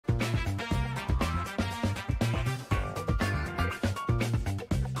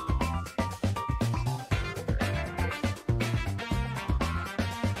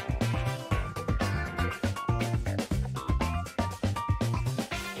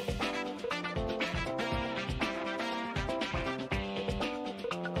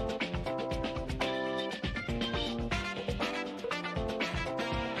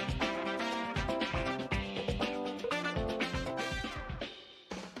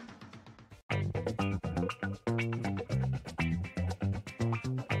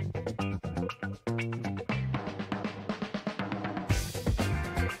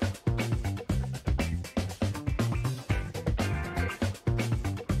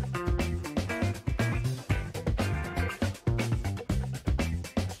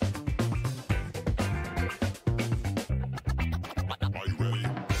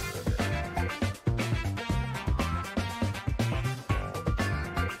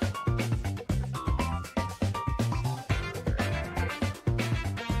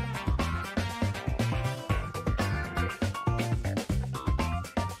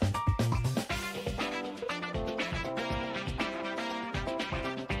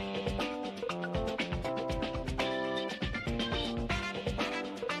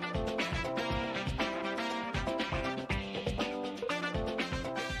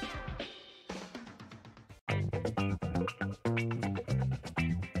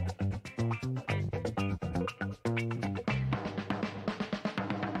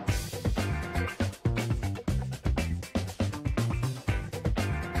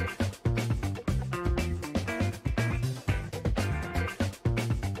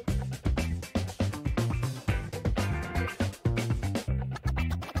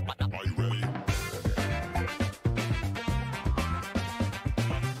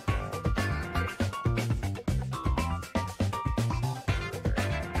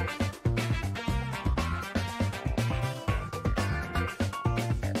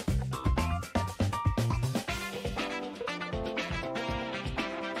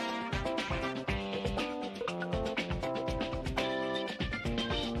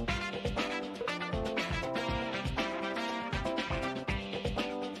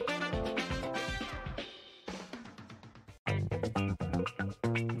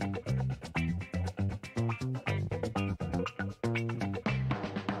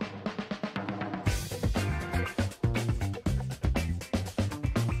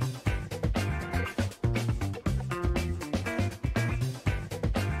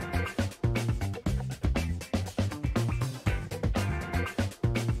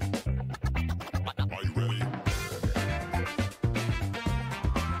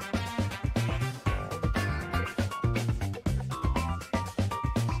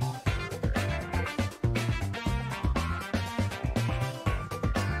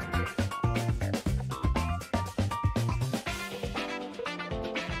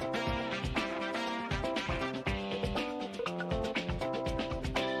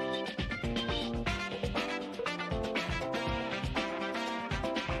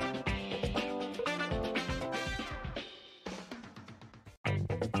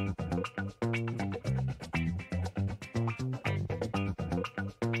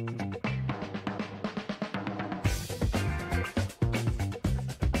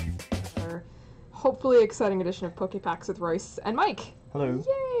hopefully exciting edition of Pokepacks with Royce and Mike. Hello.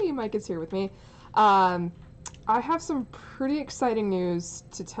 Yay! Mike is here with me. I have some pretty exciting news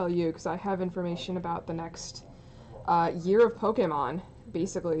to tell you because I have information about the next year of Pokemon,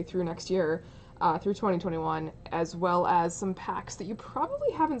 basically through next year, through 2021, as well as some packs that you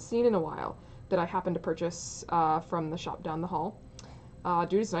probably haven't seen in a while that I happened to purchase from the shop down the hall.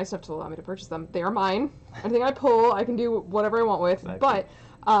 Dude is nice enough to allow me to purchase them. They are mine. Anything I pull, I can do whatever I want with. Exactly.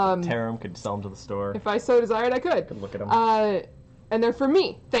 But tear them, could sell them to the store. If I so desired, I could. Could look at them. And they're for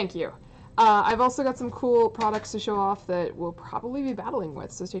me. Thank you. I've also got some cool products to show off that we'll probably be battling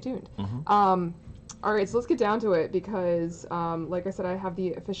with, so stay tuned. Mm-hmm. All right, so let's get down to it because, like I said, I have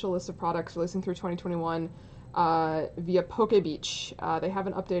the official list of products releasing through 2021 via Pokebeach. They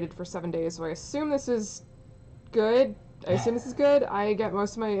haven't updated for 7 days, so I assume this is good. I get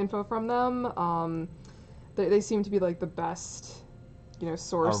most of my info from them. They seem to be like the best,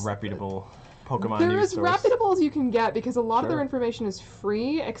 source. A reputable Pokemon They're news as source. reputable as you can get because a lot of their Sure. information is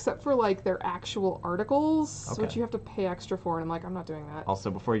free, except for like their actual articles, Okay. which you have to pay extra for. And I'm like, I'm not doing that.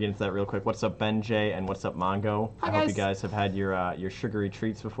 Also, before you get into that real quick, what's up, Ben J, and what's up, Mongo? Hi, I hope guys. you guys have had your sugary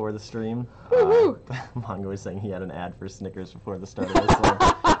treats before the stream. Woo-hoo. Mongo was saying he had an ad for Snickers before the start of this.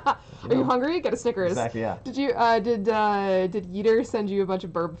 So, Are you hungry? Get a Snickers. Exactly, yeah. Did you did Yeeter send you a bunch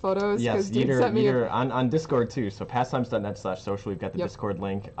of burb photos? Yes, 'Cause dude sent me Yeeter on Discord too. So pastimes.net/social. We've got the Yep. Discord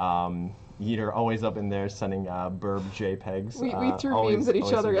link. Yeeter always up in there sending burb JPEGs. We threw always- memes at each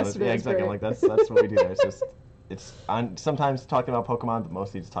always other some photos. yesterday. Yeah, It's exactly. great. Like that's what we do there. It's sometimes talking about Pokemon, but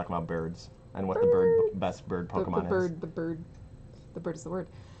mostly just talking about birds and what the best bird Pokemon is. The bird is the word.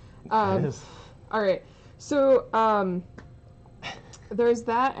 It is. All right, so there's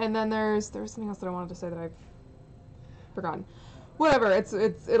that, and then there's something else that I wanted to say that I've forgotten. Whatever,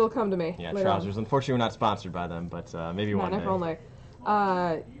 it'll come to me. Yeah, later trousers. on. Unfortunately, we're not sponsored by them, but maybe one day. If only.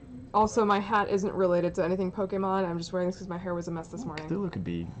 Also, my hat isn't related to anything Pokemon. I'm just wearing this because my hair was a mess this morning. Cthulhu could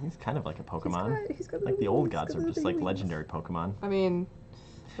be, he's kind of like a Pokemon. He's got like the old gods are just like legendary Pokemon. I mean,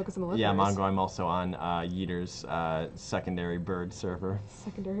 look at some of the Yeah, Mongo, I'm also on Yeeter's secondary bird server.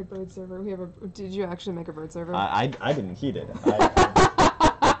 Secondary bird server. Did you actually make a bird server? I didn't. He did.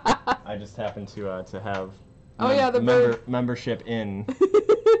 I just happened to have membership in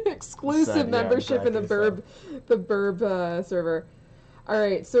exclusive membership in the Burb server. All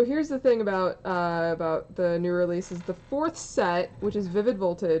right, so here's the thing about the new releases. The 4th set, which is Vivid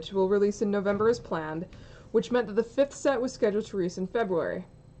Voltage, will release in November as planned, which meant that the 5th set was scheduled to release in February.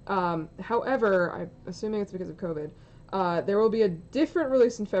 However, I'm assuming it's because of COVID, there will be a different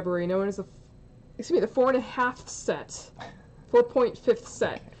release in February known as the 4.5 set, 4.5th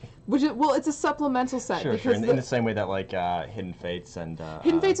set. Which is, well, it's a supplemental set. Sure, sure. In the same way that like Hidden Fates and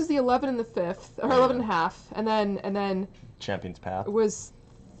Hidden Fates was the 11 and the 5th, or 11 and a half, and then Champion's Path was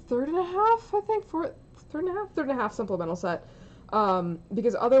 3rd and a half, I think, 3rd and a half supplemental set.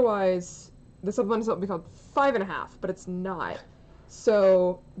 Because otherwise the supplemental set would be called 5.5, but it's not.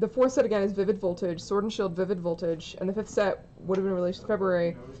 So the 4th set again is Vivid Voltage, Sword and Shield Vivid Voltage, and the 5th set would have been released in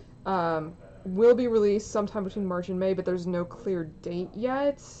February. Will be released sometime between March and May, but there's no clear date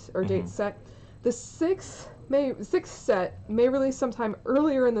yet, or date set. The 6th set may release sometime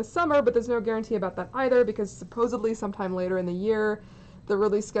earlier in the summer, but there's no guarantee about that either, because supposedly sometime later in the year, the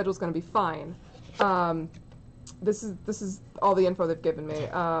release schedule is going to be fine. This is all the info they've given me.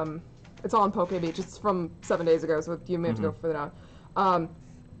 It's all on PokeBeach. It's from 7 days ago, so you may have to go further down.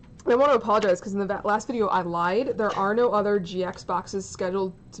 I want to apologize because in the last video I lied. There are no other GX boxes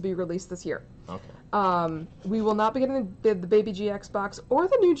scheduled to be released this year. Okay. We will not be getting the baby GX box or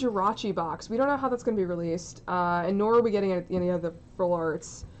the new Jirachi box. We don't know how that's going to be released, and nor are we getting any of the full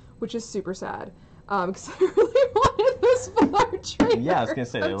arts, which is super sad. Because I really wanted this full art trainer. Yeah, I was going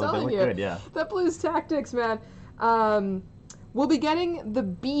to say, they look good, yeah. That Blues Tactics, man. We'll be getting the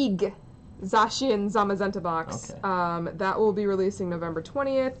big Zacian Zamazenta box. Okay. That will be releasing November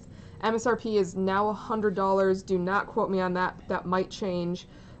 20th. MSRP is now $100. Do not quote me on that. That might change.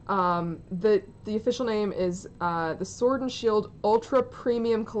 The official name is the Sword and Shield Ultra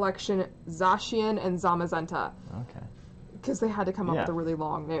Premium Collection Zacian and Zamazenta. Okay. Because they had to come up with a really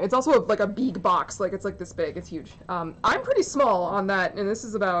long name. It's also like a big box. Like it's like this big. It's huge. I'm pretty small on that, and this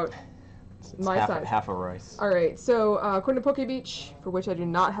is about my size. Half a Royce. All right. So according to PokeBeach, for which I do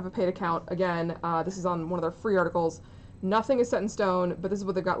not have a paid account, again, this is on one of their free articles. Nothing is set in stone, but this is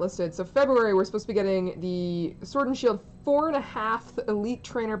what they got listed. So February, we're supposed to be getting the Sword and Shield 4.5 Elite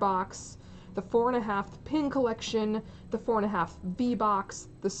Trainer box, the 4.5 Pin Collection, the 4.5 V box,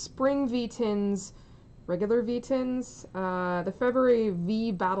 the Spring V Tins, regular V Tins, the February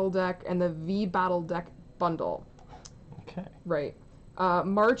V Battle Deck, and the V Battle Deck bundle. Okay. Right.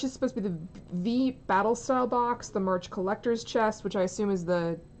 March is supposed to be the V Battle Style box, the March Collector's Chest, which I assume is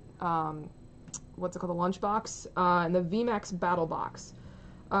the what's it called, the lunch box, and the VMAX Battle Box.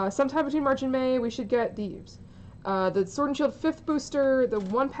 Sometime between March and May, we should get these. The Sword and Shield 5th booster, the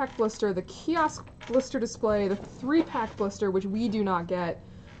 1-pack blister, the kiosk blister display, the 3-pack blister, which we do not get,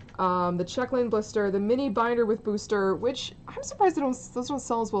 the check lane blister, the mini binder with booster, which I'm surprised those don't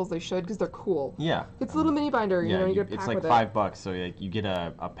sell as well as they should because they're cool. Yeah. It's a little mini binder, you know, you get a pack it's like with $5, so like you get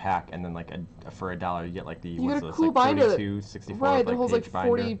a pack, and then like for $1 you get like the you get a cool binder 32, 64 right, that like holds like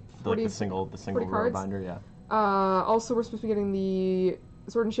 40 like the single row cards. binder, yeah. Also, we're supposed to be getting the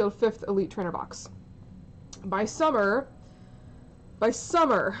Sword and Shield 5th Elite Trainer box. By summer, we're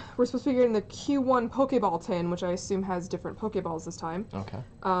supposed to be getting the Q1 Pokeball tin, which I assume has different Pokeballs this time. Okay.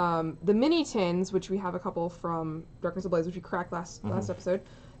 The mini tins, which we have a couple from Darkness Ablaze, which we cracked last episode.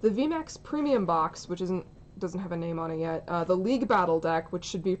 The VMAX Premium box, which doesn't have a name on it yet. The League Battle Deck, which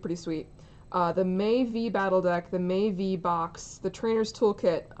should be pretty sweet. The May V Battle Deck, the May V box, the Trainer's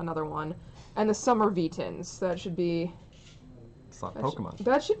Toolkit, another one, and the Summer V tins. That should be... It's not Pokemon.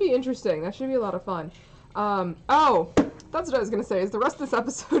 That should be interesting. That should be a lot of fun. That's what I was going to say, is the rest of this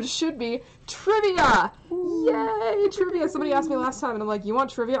episode should be trivia! Yay, trivia! Somebody asked me last time, and I'm like, you want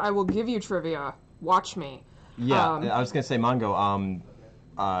trivia? I will give you trivia. Watch me. Yeah, I was going to say, Mongo,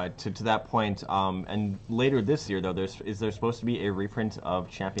 to that point, and later this year, though, is there supposed to be a reprint of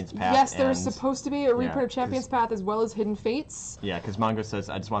Champion's Path? Yes, there's supposed to be a reprint of Champion's Path as well as Hidden Fates. Yeah, because Mongo says,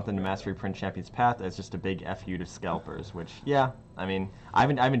 I just want them to mass reprint Champion's Path as just a big FU to scalpers, which, yeah, I mean, I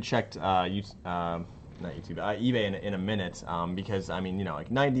haven't checked not YouTube, eBay in a minute, because I mean, you know, like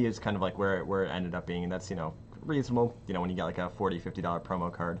 90 is kind of like where it ended up being, and that's, you know, reasonable. You know, when you get like a $40, $50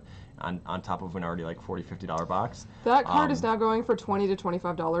 promo card on top of an already like $40, $50 box. That card is now going for $20 to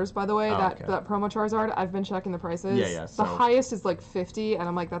 $25, by the way. That okay. that promo Charizard, I've been checking the prices. Yeah. So, the highest is like 50, and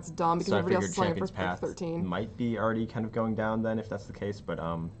I'm like, that's dumb because so everybody else is selling it for Champions Path like 13. might be already kind of going down then, if that's the case. But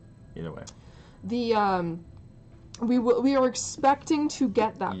either way. The we are expecting to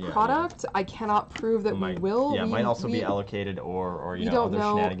get that product. I cannot prove that we will. Yeah, it might also be allocated or you know, other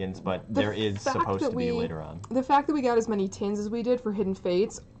shenanigans, but there is supposed to be later on. The fact that we got as many tins as we did for Hidden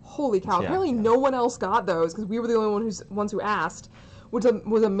Fates, holy cow! Yeah, apparently no one else got those because we were the only ones who asked, which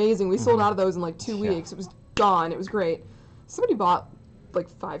was amazing. We sold out of those in like 2 weeks. It was gone. It was great. Somebody bought like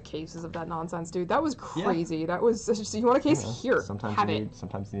 5 cases of that nonsense, dude. That was crazy. That was just, you want a case? Here,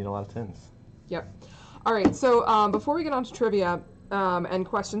 Sometimes you need a lot of tins. Yep. All right, so before we get on to trivia and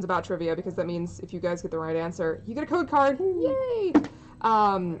questions about trivia, because that means if you guys get the right answer, you get a code card. Yay!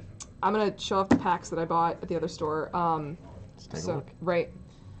 I'm going to show off the packs that I bought at the other store. Let's take a look. Right.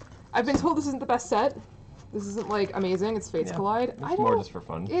 I've been told this isn't the best set. This isn't, like, amazing. It's Fates Collide. It's more just for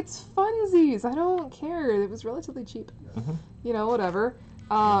fun. It's funsies. I don't care. It was relatively cheap. You know, whatever.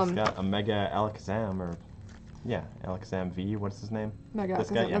 It's got a Mega Alakazam, or... Yeah, Alakazam V, what's his name? Mega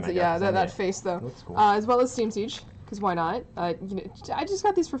this guy? that face, though. Looks cool. As well as Steam Siege, because why not? You know, I just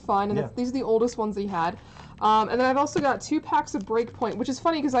got these for fun, and these are the oldest ones that he had. And then I've also got 2 packs of Breakpoint, which is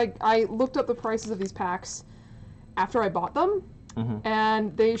funny because I looked up the prices of these packs after I bought them,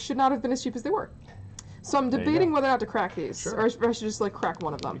 and they should not have been as cheap as they were. So I'm debating whether or not to crack these, or I should just like crack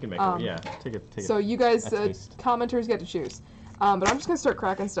one of them. You can make take it. So you guys, commenters, get to choose. But I'm just gonna start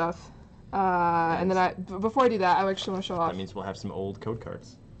cracking stuff. And then before I do that, I actually want to show off. That means we'll have some old code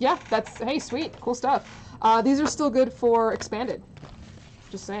cards. Yeah, hey, sweet, cool stuff. These are still good for Expanded.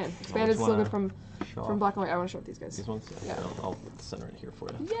 Just saying, Expanded is still good from Black and White. I want to show off these guys. These ones? Yeah. I'll center it here for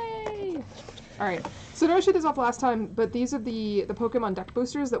you. Yay! All right, so I know I showed these off last time, but these are the Pokemon deck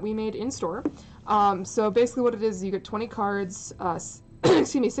boosters that we made in store. So basically what it is, you get 20 cards,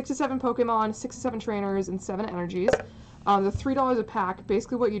 excuse me, 6 to 7 Pokemon, 6 to 7 trainers, and 7 energies. The $3 a pack,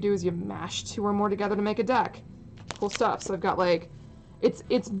 basically what you do is you mash 2 or more together to make a deck. Cool stuff. So I've got like, it's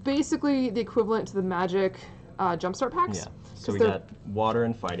basically the equivalent to the Magic Jumpstart packs. Yeah. So we got water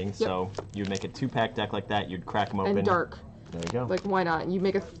and fighting. So you'd make a 2-pack deck like that. You'd crack them open. And dark. There you go. Like why not? You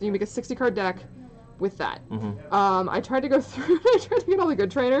make a 60-card deck with that. I tried to go through. I tried to get all the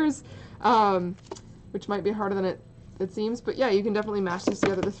good trainers, which might be harder than it seems. But yeah, you can definitely mash these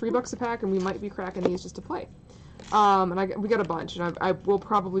together. They're $3 a pack, and we might be cracking these just to play. And we got a bunch, and I will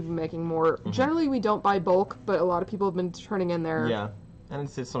probably be making more. Generally, we don't buy bulk, but a lot of people have been turning in their... Yeah, and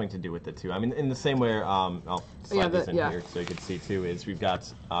it's something to do with it, too. I mean, in the same way, I'll slide this in here so you can see, too, is we've got,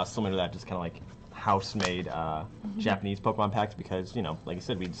 similar to that, just kind of like house-made Japanese Pokemon packs, because, you know, like I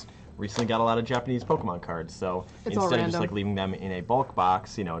said, we just recently got a lot of Japanese Pokemon cards, so instead of just, like, leaving them in a bulk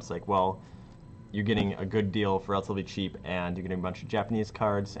box, you know, it's like, well, you're getting a good deal for relatively cheap, and you're getting a bunch of Japanese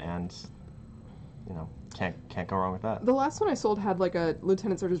cards, and, you know... Can't go wrong with that. The last one I sold had like a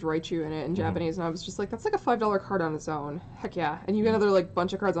Lieutenant Surge's Raichu in it in Japanese, and I was just like, that's like a $5 card on its own. Heck yeah. And you get another like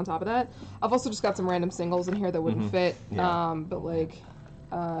bunch of cards on top of that. I've also just got some random singles in here that wouldn't fit. But like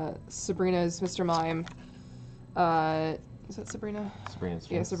Sabrina's Mr. Mime. Is that Sabrina? Sabrina's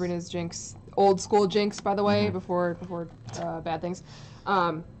Jinx. Yeah, Sabrina's Jinx. Old school Jinx, by the way, before bad things.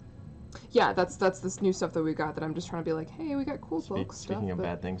 Yeah, that's this new stuff that we got that I'm just trying to be like, hey, we got cool bulk stuff. Speaking of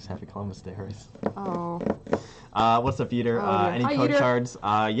bad things, happy Columbus Day, Royce. Oh. What's up, Eater? Any code cards?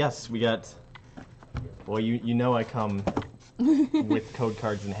 Yes, we got... Well, you know I come with code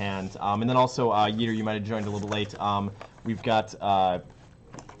cards in hand. And then also, Yeater, you might have joined a little late. We've got...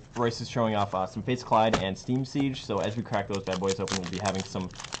 Royce is showing off some Fates Collide and Steam Siege, so as we crack those bad boys open, we'll be having some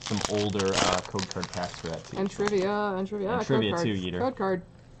older code card packs for that, too. And trivia. And trivia, too, Yeater. Code card.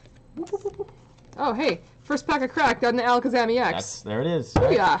 Oh, hey, first pack of crack, got an Alakazam EX. There it is. Oh,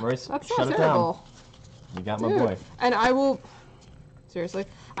 yeah. Royce, that's shut not it terrible. Down. You got my boy. And I will, seriously,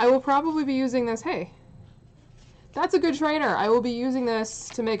 I will probably be using this. Hey, that's a good trainer. I will be using this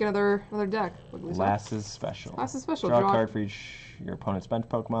to make another deck. Lass's Special. Lass's Special. Draw a card for each your opponent's bench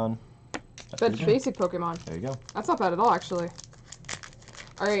Pokemon. That's basic Pokemon. There you go. That's not bad at all, actually.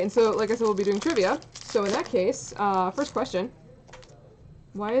 All right, and so, like I said, we'll be doing trivia. So in that case, first question.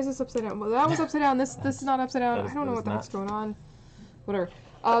 Why is this upside down? Well, that was upside down. This is not upside down. I don't know what the heck's going on. Whatever.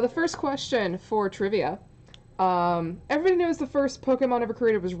 The first question for trivia. Everybody knows the first Pokemon ever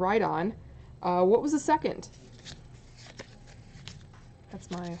created was Rhydon. What was the second? That's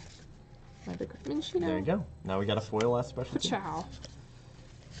my big Minchino. There you go. Now we got a foil last special. Ciao.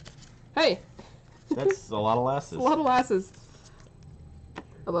 Hey. That's a lot of lasses. A lot of lasses.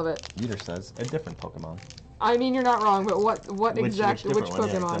 I love it. Eater says a different Pokemon. I mean, you're not wrong, but which Pokemon? Yeah, exactly,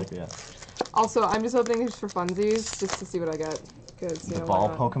 yeah. Also, I'm just opening these for funsies, just to see what I get. The ball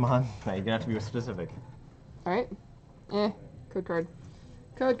Pokemon? No, you're gonna have to be specific. Alright. Code card.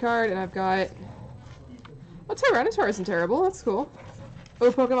 Code card, and I've got... Oh, Tyranitar isn't terrible, that's cool.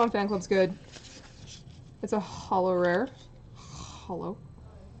 Oh, Pokemon Fan Club's good. It's a holo rare. Holo.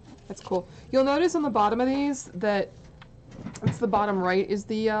 That's cool. You'll notice on the bottom of these that it's the bottom right is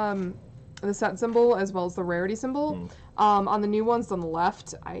the set symbol as well as the rarity symbol. On the new ones on the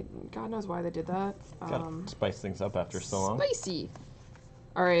left, God knows why they did that. Gotta spice things up after so long. Spicy.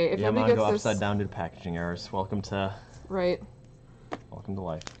 All right. If yeah, nobody go gets upside down to packaging errors. Welcome to. Right. Welcome to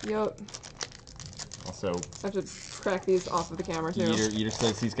life. Yep. Also. I have to crack these off of the camera too. Eater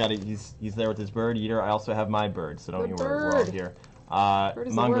says he's there with his bird. Eater, I also have my bird, so don't you worry. We're all here.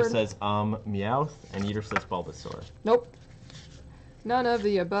 Mongo says Meowth, and Eater says Bulbasaur. Nope. None of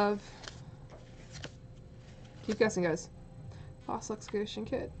the above. Keep guessing, guys. Fossil Excavation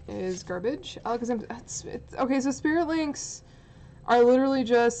Kit is garbage. Okay, so Spirit Links are literally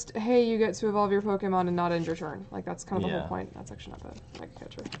just, hey, you get to evolve your Pokemon and not end your turn. Like, that's kind of the whole point. That's actually not bad. Mega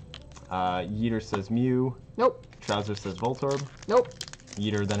Catcher. Yeeter says Mew. Nope. Trouser says Voltorb. Nope.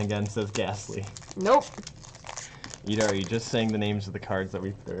 Yeeter then again says Ghastly. Nope. Yeeter, are you just saying the names of the cards that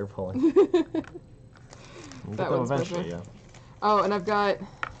we're pulling? That one's eventually, yeah. Oh, and I've got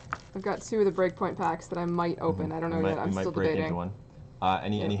 2 of the Breakpoint packs that I might open. I don't know yet. I'm still debating. Into one.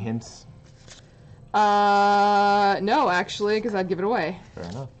 Any hints? No, actually, because I'd give it away. Fair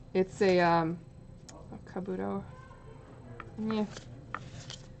enough. It's a Kabuto. Yeah.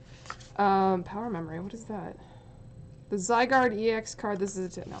 Power Memory. What is that? The Zygarde EX card. This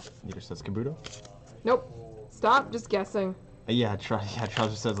is no. Yeeter says Kabuto. Nope. Stop. Just guessing. Yeah,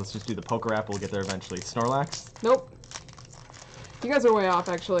 Trouser says let's just do the Poker App. We'll get there eventually. Snorlax. Nope. You guys are way off,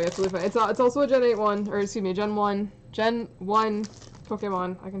 actually. It's really fun. It's also a Gen 8 one, or excuse me, Gen 1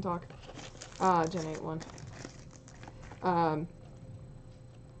 Pokemon. I can talk. Gen 8 one.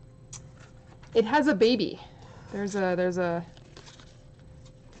 It has a baby. There's a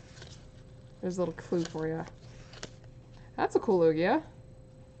little clue for you. That's a cool Lugia.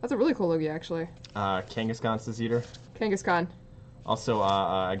 That's a really cool Lugia, actually. Kangaskhan says Eater. Kangaskhan. Also,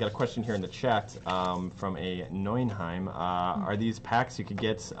 I got a question here in the chat from a Neuenheim. Are these packs you could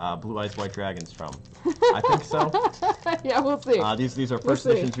get Blue Eyes White Dragons from? I think so. Yeah, we'll see. These are first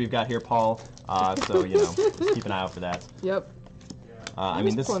editions we've got here, Paul. So, you know, just keep an eye out for that. Yep. I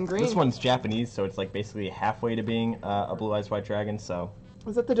mean, this one's Japanese, so it's like basically halfway to being a Blue Eyes White Dragon, so...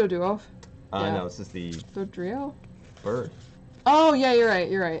 Was that the Doduo? Yeah. No, this is the... Dodrio? Bird. Oh, yeah, you're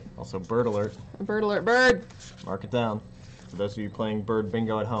right. Also, bird alert. Bird alert, bird! Mark it down. For those of you playing bird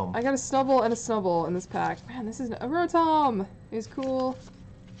bingo at home. I got a Snubble and a Snubble in this pack. Man, this is... A Rotom is cool.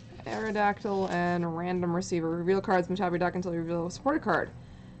 Aerodactyl and Random Receiver. Reveal cards from top of your deck until you reveal a supported card.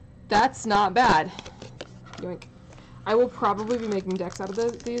 That's not bad. Yoink. I will probably be making decks out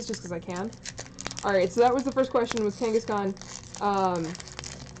of these just because I can. Alright, so that was the first question, was Kangaskhan.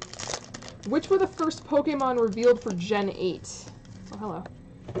 Which were the first Pokemon revealed for Gen 8? Oh, hello.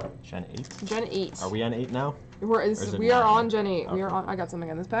 Gen 8? Gen 8. Are we on 8 now? We are on Gen 8. Okay. We are on. I got something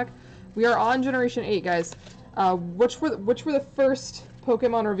in this pack. We are on Generation 8, guys. Which were the first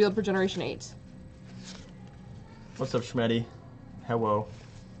Pokemon revealed for Generation 8? What's up, Schmetty? Hello.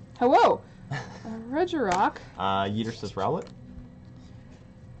 Hello. Regirock. Yeeter says Rowlet.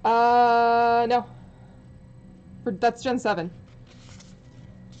 No. That's Gen 7.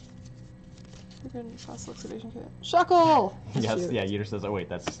 Fossil Excavation Kit. Shuckle! Yes, yeah, Yeeter says, oh wait,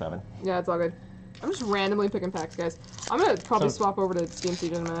 that's 7. Yeah, it's all good. I'm just randomly picking packs, guys. I'm gonna probably swap over to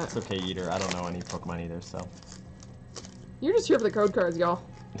DMC in a minute. It's okay, Yeeter. I don't know any Pokemon either, so. You're just here for the code cards, y'all.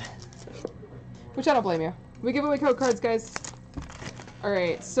 Which I don't blame you. We give away code cards, guys.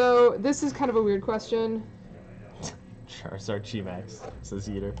 Alright, so this is kind of a weird question. Charizard G-Max, says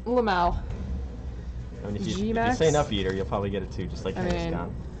Yeeter. Lamau. I mean, if you say enough Yeeter, you'll probably get it too, just like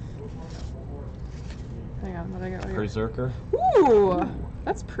Kangaskhan. Hang on, what I got right here? Berserker. Ooh!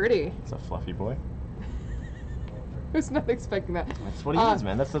 That's pretty. It's a fluffy boy. I was not expecting that. That's what he is,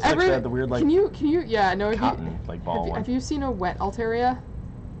 man. That's like the weird, like, can you, yeah, no, cotton, like ball one. Have you seen a wet Altaria?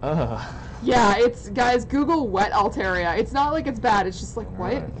 Ugh. Yeah, guys, Google wet Altaria. It's not like it's bad, it's just like,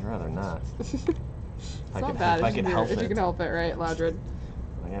 what? I'd rather not. It's not bad if you can help it, right, Ladrid?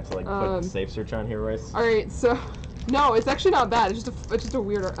 I have to, like, put safe search on here, Royce. Alright, so, no, it's actually not bad. It's just a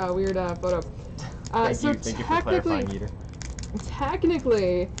weird photo. Thank you for clarifying, Yeeter.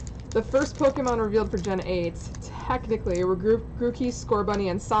 Technically, the first Pokemon revealed for Gen 8, technically, were Grookey, Scorbunny,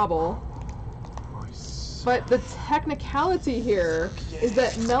 and Sobble. But the technicality here is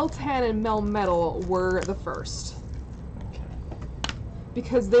that Meltan and Melmetal were the first. Okay.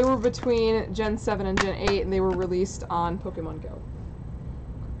 Because they were between Gen 7 and Gen 8, and they were released on Pokemon Go.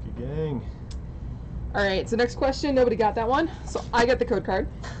 Cookie gang. Alright, so next question. Nobody got that one, so I get the code card.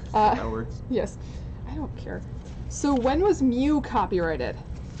 That works. Yes. I don't care. So when was Mew copyrighted?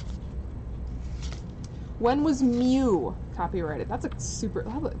 When was Mew copyrighted? That's a super...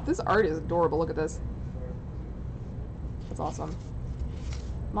 This art is adorable. Look at this. That's awesome.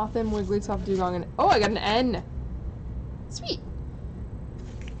 Mothim, Wigglytuff, Dugong, and... Oh, I got an N! Sweet!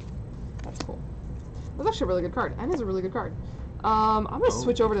 That's cool. That's actually a really good card. N is a really good card. I'm gonna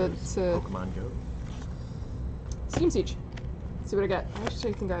switch over to Pokemon Go. Steam Siege. Let's see what I get. I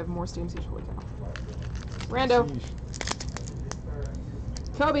actually think I have more Steam Siege. Holy cow. Rando.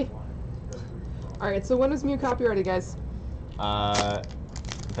 Kobe. Alright, so when was Mew copyrighted, guys?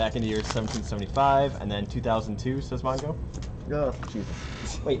 Back in the year 1775, and then 2002, says Mongo. Oh,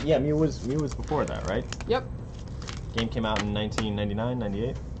 Jesus. Wait, yeah, Mew was before that, right? Yep. Game came out in 1999,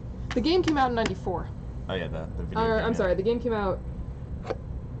 98? The game came out in 94. Oh yeah, the video game. I'm sorry, the game came out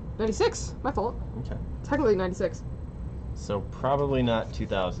 96. My fault. Okay. Technically 96. So probably not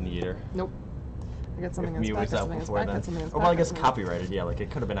 2000 either. Nope. I got something If Mew was out before then. Oh, well, I guess copyrighted. Yeah, like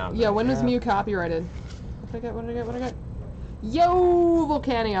it could have been out. Yeah, when was Mew copyrighted? What did I get? Yo,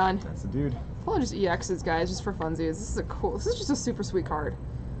 Volcanion. That's the dude. Probably just EXs, guys, just for funsies. This is just a super sweet card.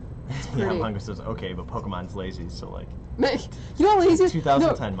 Yeah, Mongo says, okay, but Pokemon's lazy, so like... You know how lazy...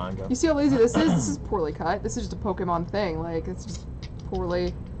 2010 Mongo. You see how lazy this is? This is poorly cut. This is just a Pokemon thing. Like, it's just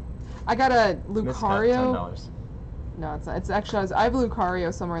poorly... I got a Lucario... $10. No, it's not. It's actually... I have a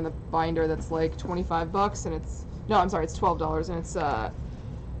Lucario somewhere in the binder that's like $25, and it's... No, I'm sorry, it's $12, and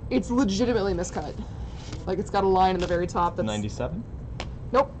it's legitimately miscut. Like, it's got a line in the very top that's... 97?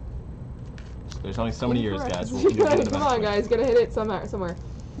 Nope. There's only so many years, guys. We'll come on, guys. Gotta hit it somewhere.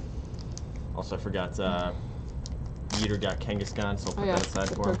 Also, I forgot, Yeeter got Kangaskhan, so I'll put that aside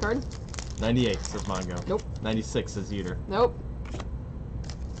for him. Card? 98 says Mongo. Nope. 96 says Yeeter. Nope.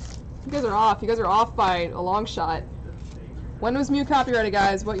 You guys are off. You guys are off by a long shot. When was Mew copyrighted,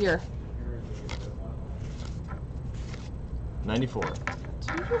 guys? What year? 94.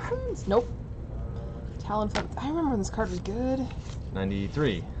 Talonflames? Nope. Talonflames. I remember when this card was good.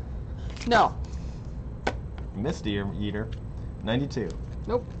 93. No. Misty Yeeter. 92.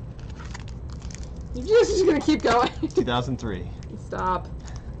 Nope. You're just gonna keep going. 2003. Stop.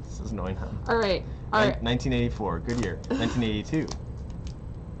 This is annoying, huh? Alright. 1984. Good year. 1982.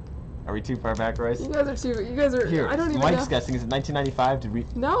 Are we too far back, Royce? You guys are... Here, I don't even Mike's know. guessing. Is it 1995? Did we...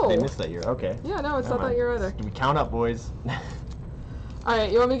 No. They missed that year. Okay. Yeah, no, it's not that year either. We count up, boys.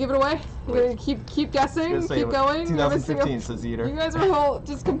 Alright, you want me to give it away? You're gonna keep guessing? Keep going? 2015 says Yeeter. You guys are all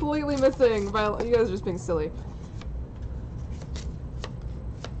just completely missing. You guys are just being silly.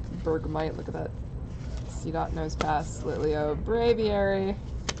 Bergmite, look at that. C-Dot, Nose Pass, Litleo, Braviary,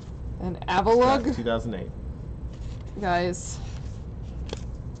 and Avalugg. 2008. Guys.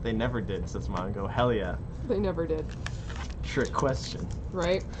 They never did, says Mongo. Hell yeah. They never did. Trick question.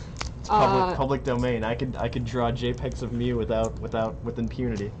 Right? It's public domain. I could draw JPEGs of Mew with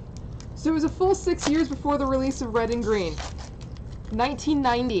impunity. So it was a full 6 years before the release of Red and Green.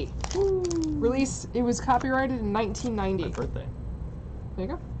 1990. Woo. Release. It was copyrighted in 1990. My birthday. There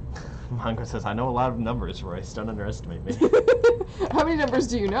you go. Mongo says, I know a lot of numbers, Royce. Don't underestimate me. How many numbers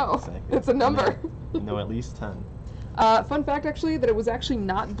do you know? Exactly. It's a number. I know at least 10. Fun fact, actually, that it was actually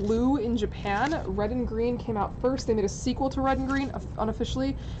not blue in Japan. Red and Green came out first. They made a sequel to Red and Green,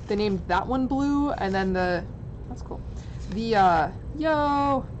 unofficially. They named that one blue, and then that's cool. They updated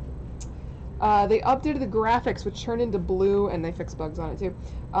the graphics, which turned into blue, and they fixed bugs on it, too.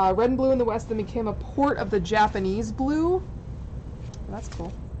 Red and blue in the West then became a port of the Japanese blue. That's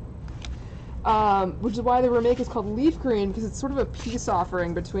cool. Which is why the remake is called Leaf Green, because it's sort of a peace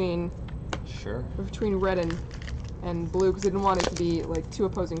offering between red and blue, because they didn't want it to be like two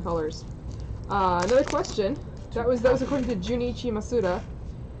opposing colors. Another question. That was according to Junichi Masuda.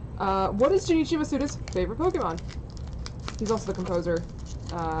 What is Junichi Masuda's favorite Pokemon? He's also the composer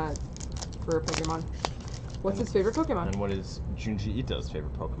for Pokemon. What's his favorite Pokemon? And what is Junji Ito's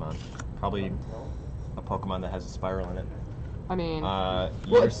favorite Pokemon? Probably a Pokemon that has a spiral in it. I mean...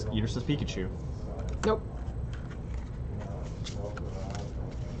 Yeeter says Pikachu. Nope.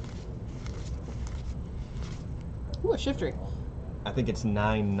 Ooh, a Shiftry. I think it's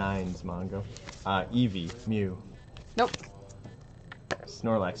 9 nines, Mongo. Eevee, Mew. Nope.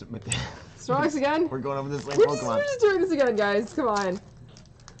 Snorlax. Snorlax again? We're going over this same We're Pokemon. We're just doing this again, guys. Come on.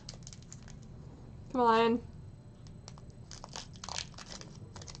 Come on.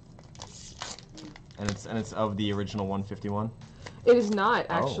 And it's of the original 151. It is not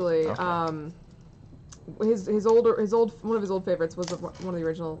actually. Oh, okay. His one of his old favorites was one of the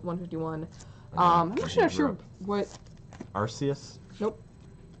original 151. I'm actually not sure what. Arceus? Nope.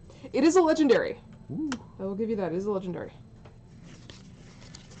 It is a legendary. Ooh. I will give you that. It is a legendary.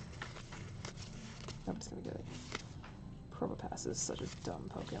 I'm just gonna get it. Probopass is such a dumb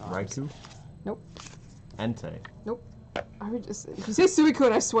Pokemon. Raikou? Nope. Entei? Nope. If you say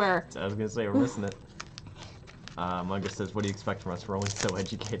Suicune, I swear. I was gonna say we're missing it. Manga says, "What do you expect from us? We're only so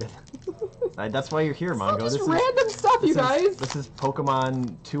educated." That's why you're here, Mongo. This is random stuff, you guys. This is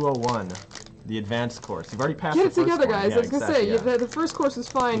Pokemon 201, the advanced course. You've already passed. Get the it first together, one. guys. Yeah, I was gonna say the first course was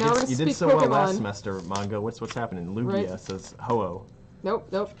fine. Now we're gonna speak Pokemon. You did so well last semester, Mongo. What's happening? Lugia says Ho-Oh.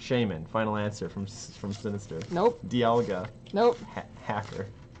 Nope. Shaman. Final answer from Sinister. Nope. Dialga. Nope. Hacker.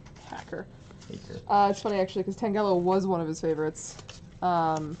 It's funny actually because Tangela was one of his favorites.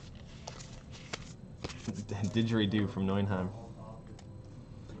 Didgeridoo from Neunheim.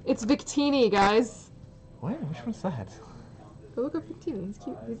 It's Victini, guys. What? Which one's that? Go look up Victini. He's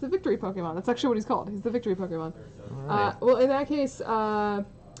cute. He's the victory Pokemon. That's actually what he's called. He's the victory Pokemon. Right. Well, in that case,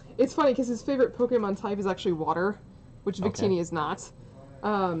 it's funny because his favorite Pokemon type is actually water, which Victini is not.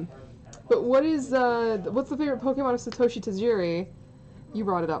 But what's the favorite Pokemon of Satoshi Tajiri? You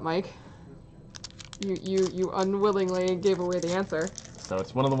brought it up, Mike. You unwillingly gave away the answer. So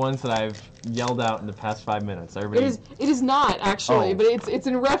it's one of the ones that I've yelled out in the past 5 minutes. Everybody... It is not actually, but it's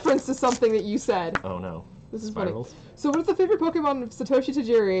in reference to something that you said. Oh no. This is Spirals? funny. So what is the favorite Pokemon of Satoshi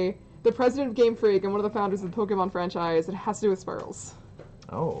Tajiri, the president of Game Freak and one of the founders of the Pokemon franchise? It has to do with Spirals.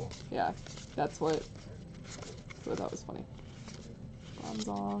 Oh. Yeah, that's what that was funny.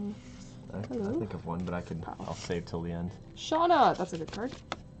 Bronzong. I think of one, but I'll save till the end. Shauna! That's a good card.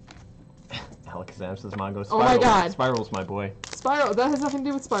 Alakazam says Mongo. Spirals. Oh my god. Spirals, my boy. Spiral. That has nothing to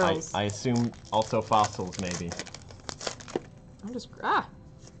do with Spirals. I assume also fossils, maybe. I'm just...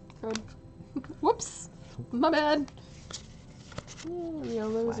 Good. Whoops. My bad. Yeah,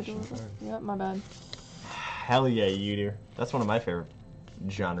 my bad. Hell yeah, Udyr. That's one of my favorite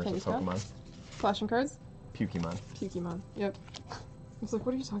genres of Pokemon. Flashing cards? Pukemon. Yep. I was like,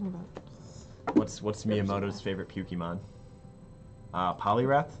 what are you talking about? What's Miyamoto's favorite Pokemon?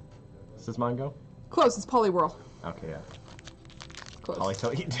 Poliwrath? Says Mongo? Close, it's Poliwhirl. Okay, yeah. Close.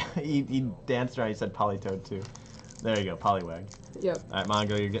 Politoed. He danced around, he said Politoed too. There you go, Poliwag. Yep. Alright,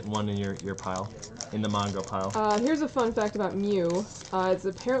 Mongo, you're getting one in your pile. In the Mongo pile. Here's a fun fact about Mew. It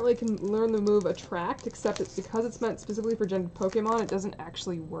apparently can learn the move Attract, except it's because it's meant specifically for gendered Pokemon, it doesn't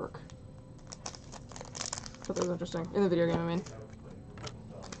actually work. I thought that was interesting. In the video game, I mean.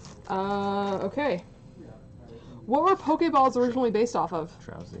 Okay. What were Pokeballs originally based off of?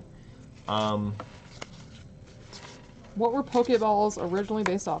 Drowsy. What were Pokeballs originally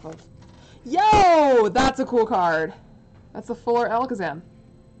based off of? Yo! That's a cool card. That's the Fuller Alakazam.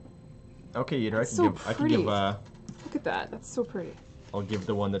 Okay, Udyr, I can give Look at that. That's so pretty. I'll give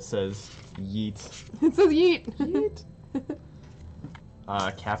the one that says Yeet. It says Yeet.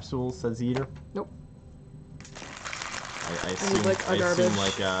 Yeet. Capsule says Eater. Nope. I assume like what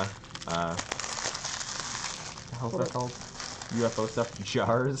the hell's that called? UFO stuff?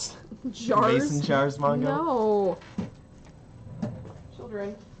 Jars? Jars? Mason jars, Mongo? No.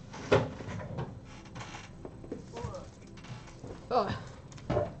 Children. Ugh.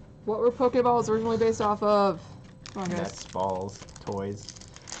 What were Pokeballs originally based off of? Come on, guys. Nets, balls, toys,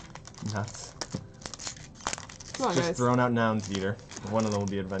 nuts. Come on, Just guys. throwing out nouns, Eater. One of them will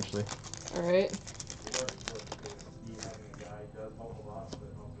be eventually. Alright.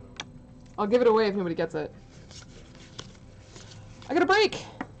 I'll give it away if nobody gets it. I got a break!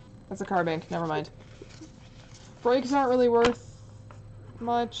 That's a card bank. Never mind. Breaks aren't really worth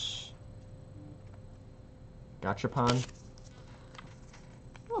much. Gachapon?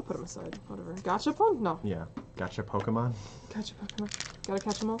 I'll put them aside. Whatever. Gachapon? No. Yeah. Gacha Pokemon? Gacha Pokemon. Gotta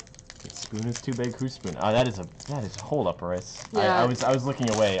catch them all. Spoon is too big. Whose spoon? Oh, that is hold up, Royce. Yeah. I was looking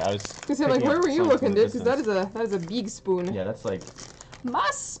away. I was. Because like, where were you looking, dude? Because that is a big spoon. Yeah, that's like. My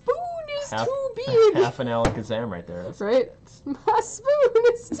spoon is too big. Half an Alakazam right there. Right. My spoon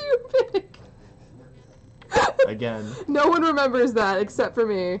is too big. Again. No one remembers that except for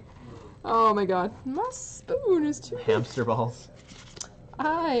me. Oh my god. My spoon is too big. Hamster balls.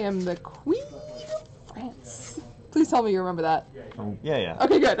 I am the Queen of France. Please tell me you remember that. Yeah.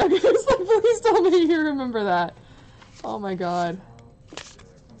 Okay, good. Okay, just like, please tell me you remember that. Oh my god.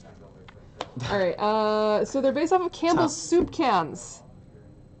 Alright, so they're based off of Campbell's soup cans.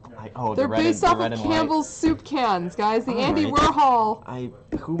 They're based off of Campbell's soup cans, guys. The Andy Warhol.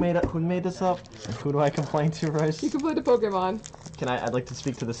 Who made this up? And who do I complain to, Royce? You can play the Pokemon. I'd like to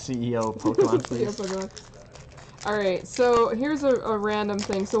speak to the CEO of Pokemon, please. CEO Pokemon. All right, so here's a random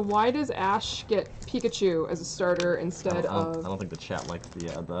thing. So why does Ash get Pikachu as a starter instead of? I don't think the chat likes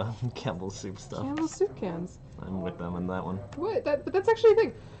the Campbell's soup stuff. Campbell's soup cans. I'm with them on that one. What? But that's actually a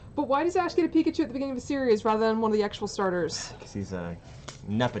thing. But why does Ash get a Pikachu at the beginning of the series rather than one of the actual starters? Because he's a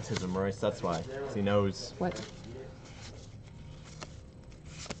nepotism, Royce. That's why. Because he knows. What?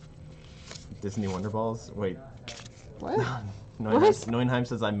 Disney Wonder Balls. Wait. What? Neuenheim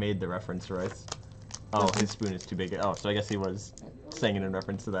says I made the reference, Royce. Oh, his spoon is too big. Oh, so I guess he was saying it in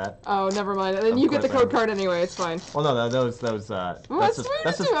reference to that. Oh, never mind. And then you get the code card anyway. It's fine. Well, no, that's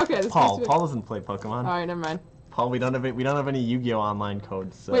just okay. Paul. Paul doesn't play Pokemon. All right, never mind. Paul, we don't have any Yu-Gi-Oh online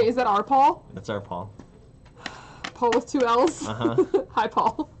codes. So. Wait, is that our Paul? That's our Paul. Paul with 2 L's. Hi,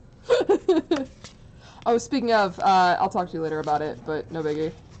 Paul. Oh, speaking of, I'll talk to you later about it, but no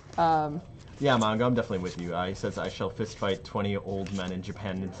biggie. Yeah, Mongo, I'm definitely with you. He says I shall fist fight 20 old men in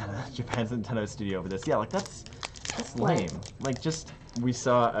Japan's Nintendo studio over this. Yeah, like that's lame. Like just we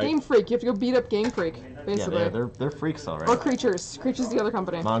saw Game Freak. You have to go beat up Game Freak, basically. Yeah, they're freaks, all right. Or Creatures. Creatures is the other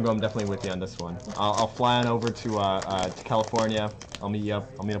company. Mongo, I'm definitely with you on this one. I'll fly on over to California. I'll meet you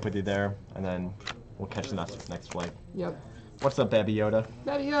up. I'll meet up with you there, and then we'll catch the next flight. Yep. What's up, Baby Yoda?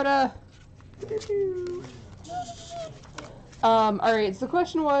 Baby Yoda. Alright, so the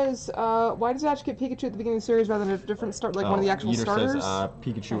question was, why does Ash get Pikachu at the beginning of the series rather than a different start, like one of the actual starters? Says,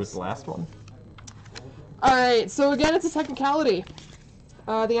 Pikachu was the last one. Alright, so again, it's a technicality.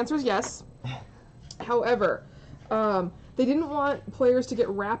 The answer is yes. However, they didn't want players to get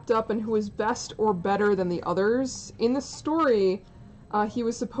wrapped up in who is best or better than the others. In the story, he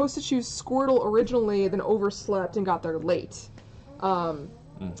was supposed to choose Squirtle originally, then overslept and got there late.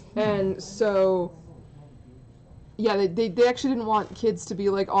 And so... Yeah, they actually didn't want kids to be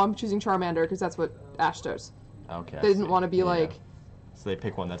like, oh, I'm choosing Charmander, because that's what Ash does. Okay. They didn't want to be like... So they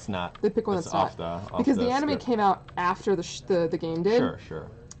pick one that's not... They pick one that's not. Because the anime came out after the game did.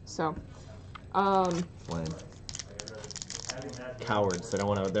 Sure. So... Lame. Cowards. They don't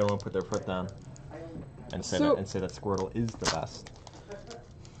want to put their foot down and say that Squirtle is the best.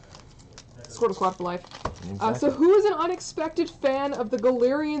 Squirtle Squad for life. Exactly. So who is an unexpected fan of the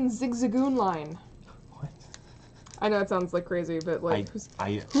Galarian Zigzagoon line? I know it sounds like crazy, but like, who's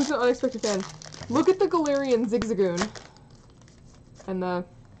an unexpected fan? Look at the Galarian Zigzagoon, and of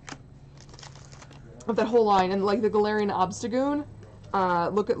that whole line, and like the Galarian Obstagoon.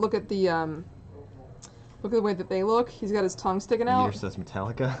 Look at the way that they look. He's got his tongue sticking out. Meter says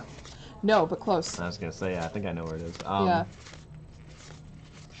Metallica. No, but close. I was gonna say, yeah, I think I know where it is. Yeah.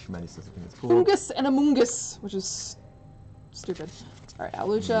 Schmetty says I think it's cool. Fungus and Amoongus, which is stupid. All right,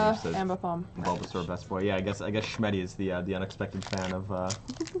 Alucha, Ambipom. Bulbasaur, best boy. Yeah, I guess Schmetty is the unexpected fan of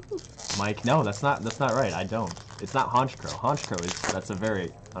Mike. No, that's not right. I don't. It's not Honchkrow. That's a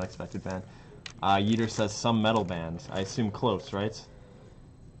very unexpected fan. Yeater says some metal band. I assume close, right?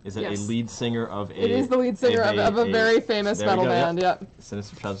 Is it a lead singer of a... It is the lead singer of a very famous metal band, yep.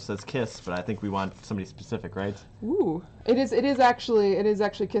 Sinister Child says Kiss, but I think we want somebody specific, right? Ooh. It is actually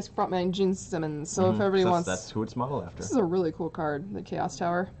Kiss frontman Gene Simmons, so if everybody wants... That's who it's modeled after. This is a really cool card, the Chaos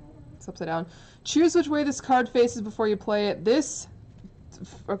Tower. It's upside down. Choose which way this card faces before you play it. This,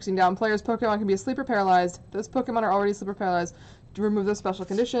 focusing down, player's Pokemon can be asleep or paralyzed. Those Pokemon are already asleep or paralyzed. To remove those special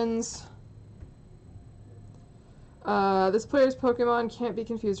conditions. This player's Pokemon can't be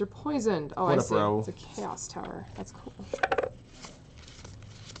confused or poisoned. Oh, I see. It's a Chaos Tower. That's cool.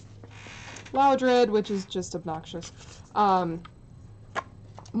 Loudred, which is just obnoxious. One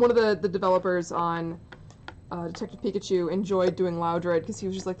of the developers on Detective Pikachu enjoyed doing Loudred because he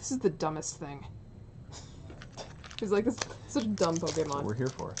was just like, this is the dumbest thing. He's like, this is such a dumb Pokemon. That's what we're here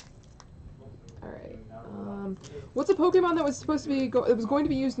for. Alright. What's a Pokemon that was supposed to be it was going to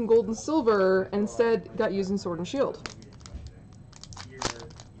be used in Gold and Silver and instead got used in Sword and Shield?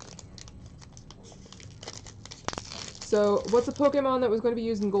 So, what's a Pokemon that was going to be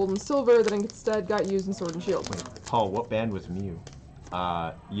used in Gold and Silver that instead got used in Sword and Shield? Wait, Paul, what band was Mew?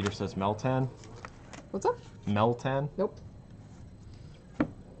 Yeater says Meltan. What's up? Meltan? Nope.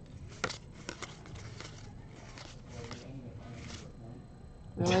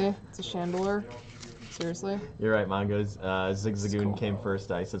 Really? It's a Chandelure? Seriously? You're right, Mongo's. Zigzagoon came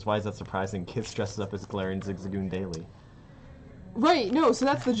first. He says, why is that surprising? Kiss dresses up as Galarian Zigzagoon daily. Right, no, so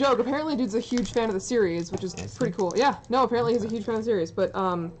that's the joke. Apparently dude's a huge fan of the series, which is pretty cool. Yeah, no, apparently he's a huge fan of the series, but,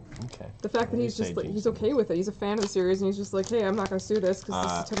 okay. The fact that he's just, like, he's okay with it. He's a fan of the series, and he's just like, hey, I'm not gonna sue this,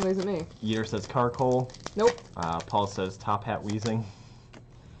 because this totally isn't me. Yeater says Carkol. Nope. Paul says Top Hat Wheezing.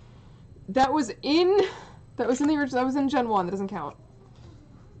 That was in the original, that was in Gen 1, that doesn't count.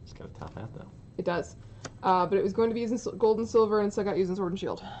 It's got a top hat, though. It does. But it was going to be used in gold and silver, and instead got used in sword and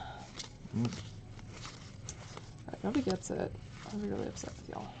shield. Alright, nobody gets it. I'll be really upset with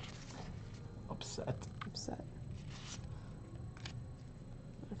y'all. Upset.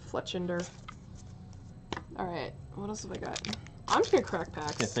 Fletchinder. Alright, what else have I got? I'm just gonna crack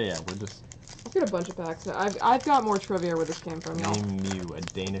packs. We're just... I've got a bunch of packs. I've got more trivia where this came from, y'all. Name Mew, a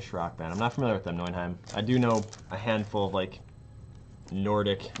Danish rock band. I'm not familiar with them, Neuenheim. I do know a handful of, like,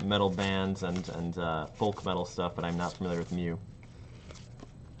 Nordic metal bands and folk metal stuff, but I'm not familiar with Mew.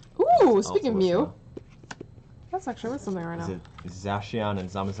 Ooh, speaking of Mew. That's actually worth something right now. Is it Zacian and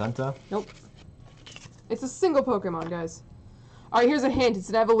Zamazenta? Nope. It's a single Pokemon, guys. Alright, here's a hint. It's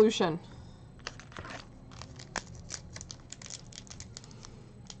an evolution.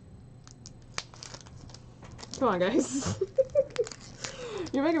 Come on, guys.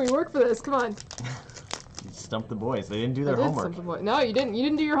 You're making me work for this. Come on. You stumped the boys. They didn't do their homework. Stump the boy. No, you didn't. You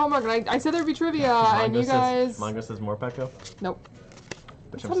didn't do your homework. And I said there'd be trivia, and you guys... Mango says Morpeko? Nope.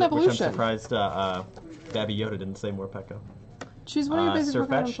 Which I'm surprised Babby Yoda didn't say Morpeko. Choose one of your basic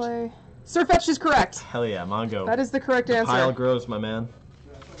Pokemon to play. Sirfetch'd is correct. Hell yeah, Mongo. That is the correct answer. The pile grows, my man.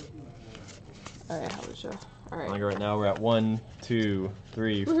 Alright, how show? Alright. Mongo, right now we're at 1, 2,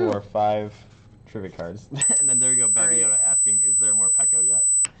 3, 4, 5 trivia cards. And then there we go, Babby Yoda asking, is there Morpeko yet?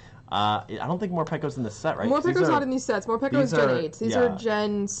 I don't think Morpeko's in the set, right? Morpeko's not in these sets. Morpeko is Gen 8. These are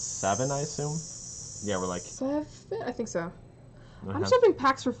Gen 7, I assume? Yeah, we're like... 7? I think so. I'm just having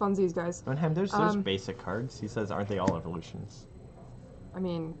packs for funsies, guys. There's basic cards. He says, aren't they all evolutions? I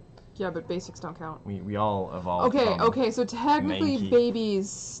mean, yeah, but basics don't count. We all evolve. Okay, so technically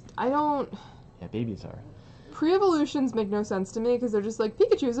babies... I don't... Yeah, babies are. Pre-evolutions make no sense to me, because they're just like,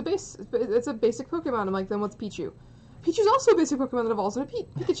 Pikachu is it's a basic Pokemon. I'm like, then what's Pichu? Pichu's also a basic Pokemon that evolves into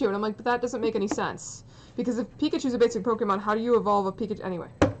Pikachu, and I'm like, but that doesn't make any sense. Because if Pikachu's a basic Pokemon, how do you evolve a Pikachu? Anyway.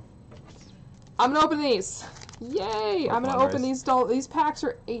 I'm gonna open these! Yay! I'm gonna open these these packs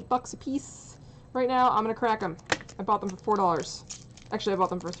are $8 a piece. Right now, I'm gonna crack them. I bought them for $4. Actually, I bought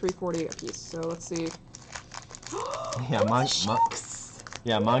them for $3.40 a piece, so let's see.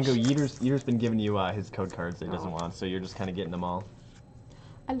 Yeah, Mongo, Yeeter's been giving you his code cards that he doesn't want, so you're just kind of getting them all.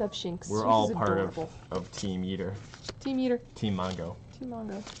 I love Shinx. We're all part of Team Yeeter. Team Yeeter. Team Mongo. Team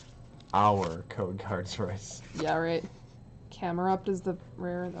Mongo. Our code cards, Royce. Yeah, right. Camerupt is the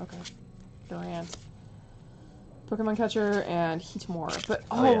rare. Okay. Durant. Pokemon Catcher and Heatmore. But,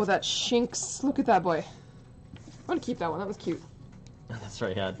 that Shinx. Look at that boy. I'm gonna keep that one. That was cute. That's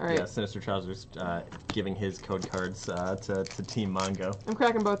right, yeah. Sinister Trousers giving his code cards to Team Mongo. I'm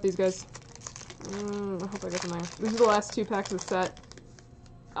cracking both these guys. I hope I get them there. These are the last 2 packs of the set.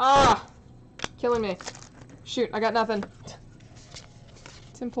 Ah! Killing me. Shoot, I got nothing.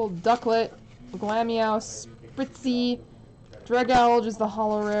 Simple Ducklet, Glameow, Spritzy, Dragalge is the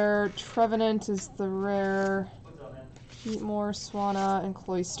holo rare, Trevenant is the rare, Heatmore, Swanna, and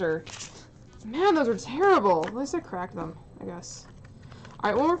Cloyster. Man, those are terrible. At least I cracked them, I guess.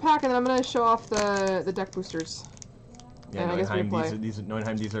 Alright, one more pack, and then I'm going to show off the deck boosters. Yeah,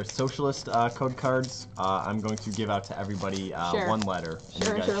 Neuenheim, these are socialist code cards. I'm going to give out to everybody one letter. And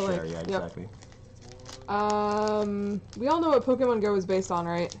you guys share. Yeah, exactly. We all know what Pokemon Go is based on,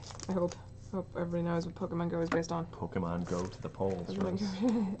 right? I hope everybody knows what Pokemon Go is based on. Pokemon Go to the polls.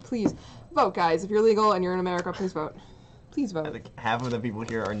 Please, vote, guys. If you're legal and you're in America, please vote. Please vote. I think half of the people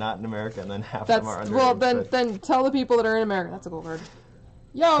here are not in America, and then half of them are underage. Well, then tell the people that are in America. That's a gold card.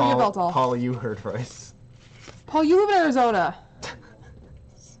 Yo, your Beltall. Paul, you heard Royce. Paul, you live in Arizona.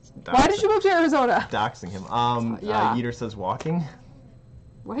 Why did you move to Arizona? Doxing him. Yeeter says walking.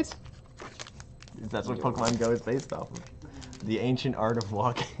 What? That's what Pokemon Go is based off of. The ancient art of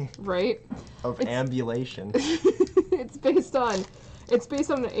walking. Right. Ambulation. It's based on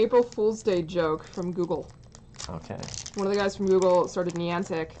an April Fool's Day joke from Google. Okay. One of the guys from Google started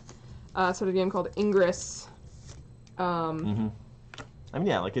Niantic, started a game called Ingress. I mean,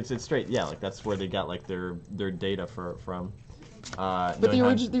 yeah, like it's straight. Yeah, like that's where they got like their data from. But the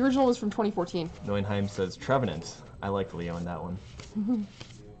original was from 2014. Neuenheim says Trevenant. I like Leo in that one.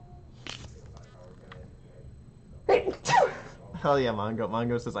 Hell yeah, Mongo.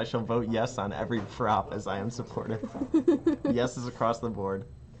 Mongo says, I shall vote yes on every prop as I am supportive. Yeses across the board.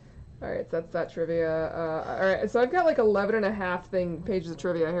 Alright, so that's that trivia. Alright, so I've got like 11 and a half pages of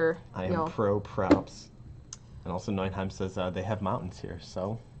trivia here. I am pro props. And also Neuenheim says they have mountains here,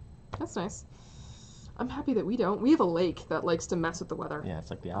 so... That's nice. I'm happy that we don't. We have a lake that likes to mess with the weather. Yeah, it's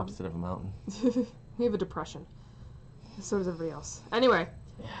like the opposite of a mountain. We have a depression. So does everybody else. Anyway,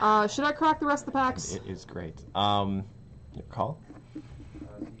 should I crack the rest of the packs? It is great. Call?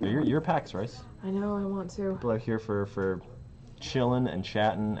 Your packs, Royce. I know, I want to. People are here for chilling and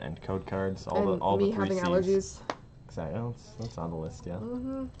chatting and code cards, all me the three having C's. allergies. Exactly. Oh, that's on the list, yeah.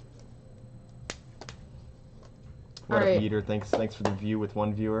 Mm-hmm. What up, Yeeter? Thanks for the view with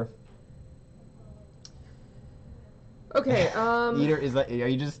one viewer. Okay, Yeeter,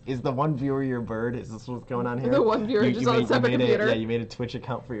 is the one viewer your bird? Is this what's going on here? The one viewer just on a separate computer. Yeah, you made a Twitch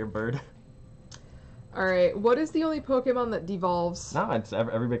account for your bird. Alright, what is the only Pokemon that devolves? No, it's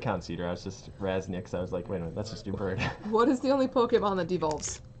every bit counts, Yeeter. I was just razzing you because I was like, wait a minute, that's just your bird. What is the only Pokemon that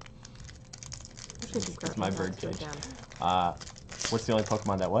devolves? It's my bird cage. What's the only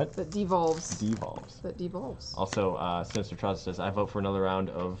Pokemon that what? That devolves. Devolves. That devolves. Also, Sinister Trust says, I vote for another round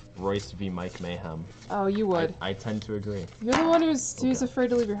of Royce v. Mike Mayhem. Oh, you would. I tend to agree. You're the one who's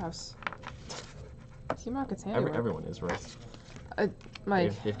afraid to leave your house. Team Rocket's handiwork. Everyone is, Royce.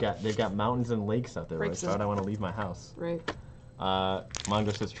 Mike. They've got mountains and lakes out there, Royce. Why would I want to leave my house? Right.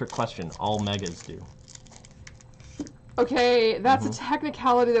 Mongo says, trick question. All megas do. Okay, that's a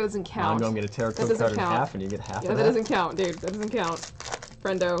technicality that doesn't count. Mongo, I'm going to tear a code card in half and you get half of that. That doesn't count, dude. That doesn't count.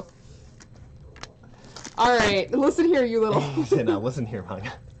 Friendo. Alright, listen here, you little... Now, listen here,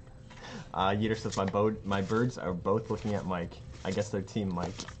 Mongo. Yeeter says, my birds are both looking at Mike. I guess they're Team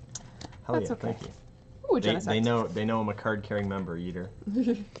Mike. Hell that's yeah, okay. thank you. Ooh, they know I'm a card-carrying member, Yeeter.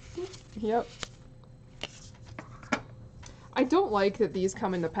 Yep. I don't like that these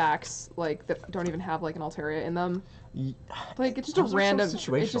come in the packs, like, that don't even have, like, an Altaria in them. Like, it's just a random... So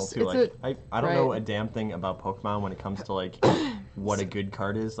situational, too. Like, I don't know a damn thing about Pokemon when it comes to, like, what a good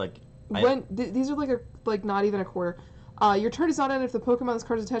card is. Like, these are, like, not even a quarter. Your turn is not ended if the Pokemon this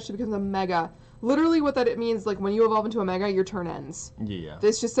card is attached to becomes a Mega. Literally what that means, like, when you evolve into a Mega, your turn ends. Yeah.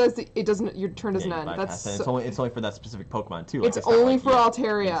 This just says that it doesn't... Your turn doesn't end. That's it's only for that specific Pokemon, too. Like, it's only for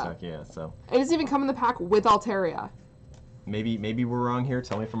Altaria. Exactly, yeah, so... It doesn't even come in the pack with Altaria. Maybe we're wrong here.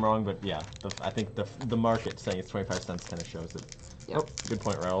 Tell me if I'm wrong, but yeah, I think the market saying it's 25 cents kind of shows it. Yep. Oh, good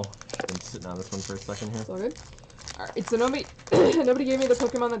point, Raul. Been sitting on this one for a second here. It's all good. All right, so nobody gave me the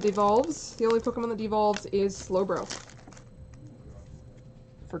Pokemon that devolves. The only Pokemon that devolves is Slowbro.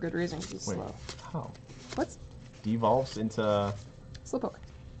 For good reason, because he's slow. How? What? Devolves into... Slowpoke.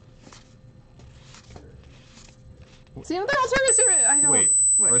 See, I'm Altaria. I don't... Wait.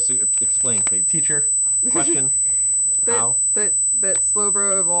 First, explain, please. Teacher, question. How? That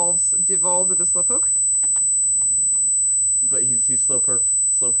Slowbro devolves into Slowpoke. But he's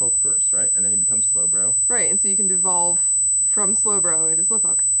Slowpoke first, right? And then he becomes Slowbro. Right, and so you can devolve from Slowbro into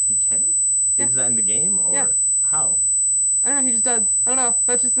Slowpoke. You can? Yeah. Is that in the game, or how? I don't know, he just does. I don't know,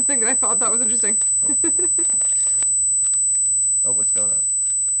 that's just the thing that I thought was interesting. Oh, what's going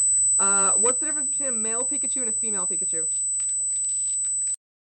on? What's the difference between a male Pikachu and a female Pikachu?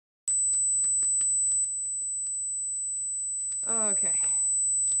 Okay.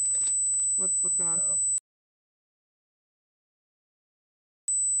 What's going on? Uh-oh.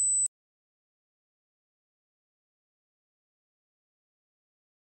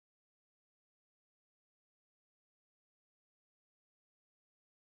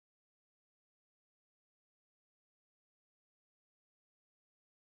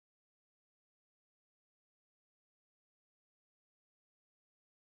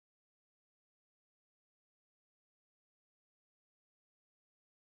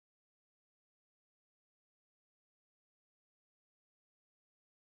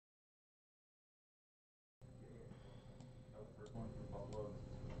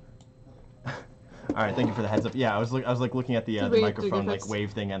 All right, thank you for the heads up. Yeah, I was looking at the microphone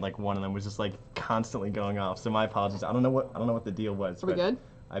wave thing, and one of them was just constantly going off. So my apologies. I don't know what the deal was. Are we good?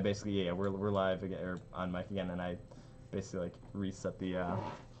 I basically we're live again, or on mic again, and I basically reset the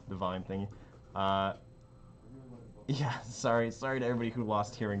volume thingy. Yeah, sorry to everybody who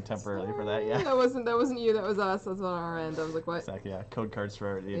lost hearing temporarily for that. Yeah. That wasn't you. That was us. That's on our end. I was like, what? Exactly. Yeah. Code cards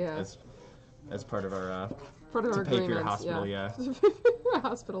for as part of our part of our pay for your hospital. Yeah.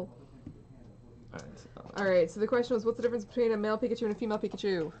 Hospital. Alright, so the question was, what's the difference between a male Pikachu and a female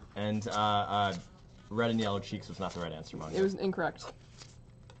Pikachu? And, red and yellow cheeks was not the right answer, Mongo. It was incorrect.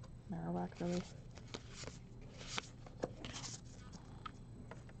 Marowak, really?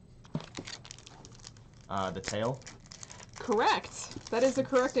 The tail? Correct! That is the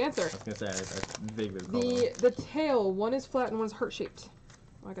correct answer. I was gonna say, I vaguely recall the tail, one is flat and one is heart-shaped.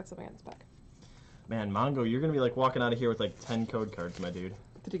 Oh, I got something on this back. Man, Mongo, you're gonna be, walking out of here with, 10 code cards, my dude.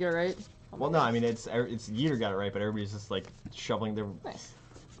 Did you get it right? Well, no, I mean it's Yeeter got it right, but everybody's just shoveling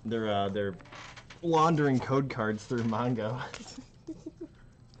their laundering code cards through Mongo.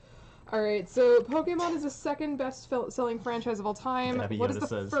 All right, so Pokemon is the second best-selling franchise of all time. Debbie what Yoda is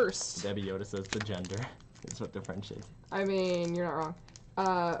the first? Debbie Yoda says the gender is what differentiates. I mean, you're not wrong.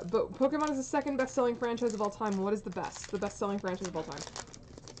 But Pokemon is the second best-selling franchise of all time. What is the best-selling franchise of all time?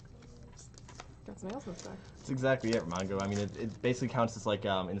 Got something else in this bag. That's exactly it, Mongo. I mean, it basically counts as like,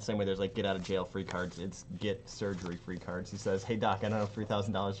 in the same way there's like get out of jail free cards, it's get surgery free cards. He says, hey doc, I don't have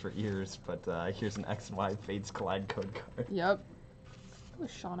 $3,000 for ears, but here's an X and Y Fates Collide code card. Yep. Ooh,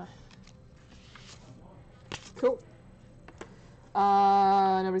 Shauna. Cool.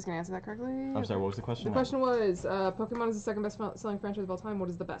 Nobody's gonna answer that correctly. I'm sorry, what was the question? The question was, Pokemon is the second best-selling franchise of all time. What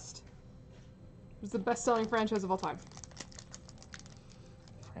is the best? What's the best-selling franchise of all time?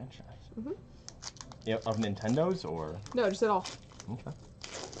 Franchise? Mm-hmm. Yep, of Nintendo's, or? No, just at all. Okay.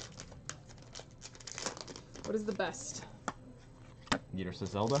 What is the best? Yeeter says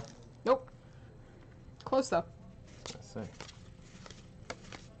Zelda? Nope. Close, though. Let's see.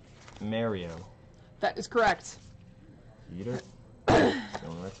 Mario. That is correct. Yeeter?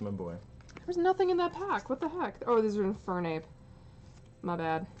 Going right to my boy. There's nothing in that pack. What the heck? Oh, these are Infernape. My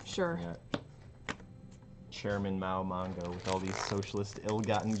bad. Sure. Yeah. Chairman Mao Mongo with all these socialist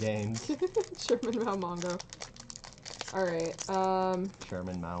ill-gotten gains. Chairman Mao Mongo. Alright,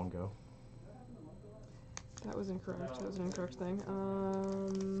 Chairman Mongo. That was incorrect. That was an incorrect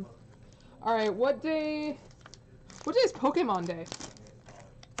thing. Alright, what day is Pokemon Day?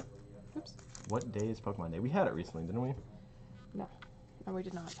 Oops. What day is Pokemon Day? We had it recently, didn't we? No. No, we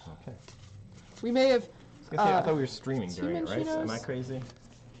did not. Okay. We may have... I was gonna say, I thought we were streaming during it, right? Menchinos? Am I crazy?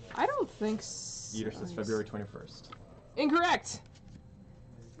 I don't think so. Yeeter says February 21st. Incorrect!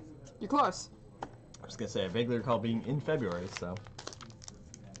 You're close. I was gonna say, I vaguely recall being in February, so...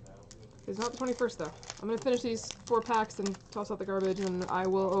 It's not the 21st, though. I'm gonna finish these 4 packs and toss out the garbage, and I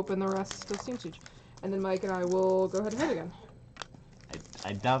will open the rest of Steam Siege. And then Mike and I will go head to head again.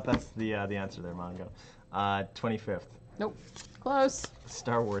 I doubt that's the answer there, Mongo. 25th. Nope. Close.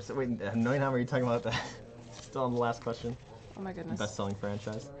 Star Wars. Wait, knowing how are you talking about that? Still on the last question. Oh my goodness. Best-selling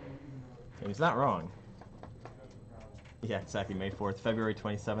franchise. And he's not wrong. Yeah, exactly. May 4th. February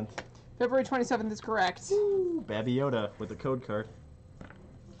 27th. February 27th is correct. Woo! Baby Yoda with the code card.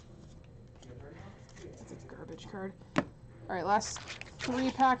 That's a garbage card. Alright, last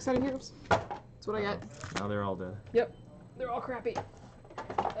 3 packs out of here. Oops. That's what I got. Now they're all dead. Yep. They're all crappy.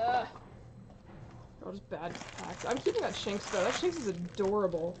 They're all just bad packs. I'm keeping that Shanks, though. That Shanks is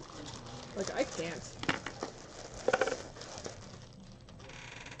adorable. Like, I can't.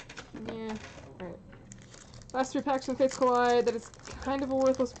 Yeah. Alright. Last 3 packs from Fates Collide. That is kind of a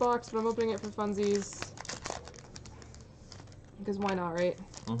worthless box, but I'm opening it for funsies. Because why not, right?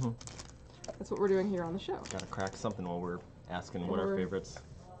 Mm-hmm. That's what we're doing here on the show. Gotta crack something while we're asking what our favorites.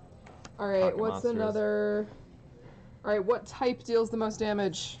 Alright, what's another... Alright, what type deals the most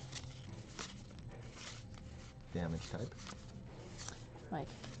damage? Damage type. Mike.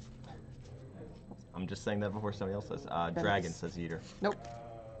 I'm just saying that before somebody else says. Dragon says Yeeter. Nope.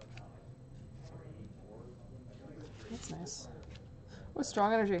 That's nice. Oh,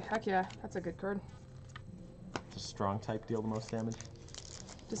 strong energy. Heck yeah, that's a good card. Does strong type deal the most damage?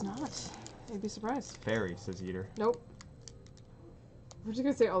 Does not. You'd be surprised. Fairy says Yeeter. Nope. We're just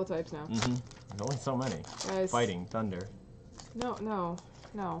gonna say all the types now. Mm-hmm. There's only so many. Guys. Fighting, thunder. No.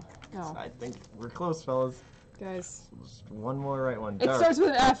 I think we're close, fellas. Guys. Just one more right one. It starts with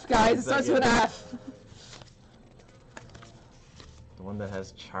an F, guys. It starts with an F. The one that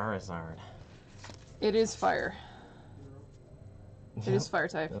has Charizard. It is fire. Yep. It is fire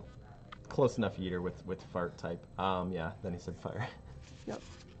type. Yep. Close enough, Yeeter, with fart type. Yeah, then he said fire. Yep.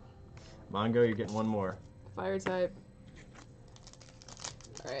 Mongo, you're getting one more. Fire type.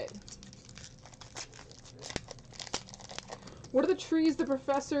 Alright. What are the trees the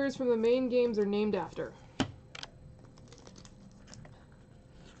professors from the main games are named after?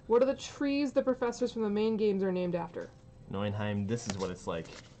 What are the trees the professors from the main games are named after? Neuenheim, this is what it's like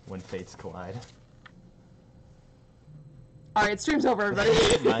when fates collide. Alright, stream's over, everybody.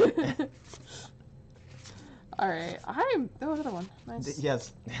 Alright, oh, another one. Nice.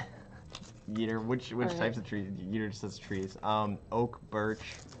 Yes. Yeeter, which types of trees? Yeeter just says trees. Oak, birch.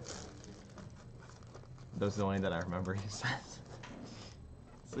 Those are the only that I remember he says.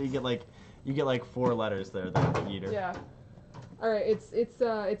 So you get like 4 letters there, then Yeeter. Yeah. Alright,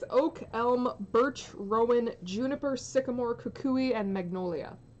 it's oak, elm, birch, rowan, juniper, sycamore, kukui, and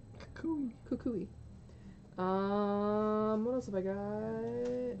magnolia. Kukui. What else have I got?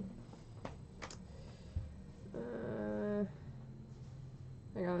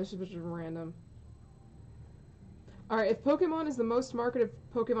 Hang on, this is just random. Alright, if Pokemon is the most marketed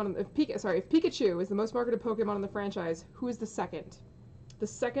Pokemon, if Pikachu is the most marketed Pokemon in the franchise, who is the second? The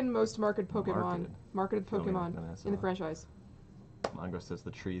second most marketed Pokemon, marketed Pokemon in the franchise. Mongo says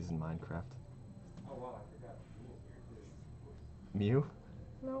the trees in Minecraft. Oh wow, I forgot. Mew?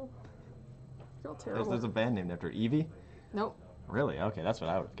 No. You're all terrible. There's a band named after Eevee? Nope. Really? Okay, that's what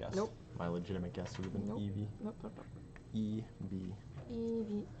I would have guessed. Nope. My legitimate guess would have been Eevee. Nope, nope, nope. E-B.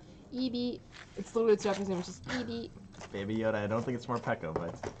 Eevee. Eevee. It's literally its Japanese name, which is Eevee. Baby Yoda. I don't think it's more Pekka,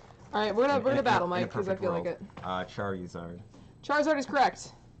 but... Alright, we're gonna battle, Mike, because I feel world. like it. Charizard. Charizard is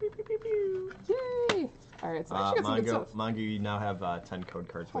correct. Pew, pew, pew, pew. Yay! Alright, so I actually got some good stuff. Mango, you now have 10 code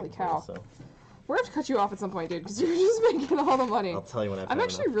cards. Holy waiting cow. for you, so. We're gonna have to cut you off at some point, dude, because you're just making all the money. I'll tell you when I've I'm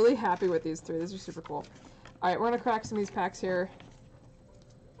actually really happy with these three. These are super cool. Alright, we're gonna crack some of these packs here.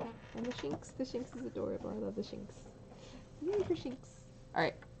 And the Shinx. The Shinx is adorable. I love the Shinx. Yay for Shinx.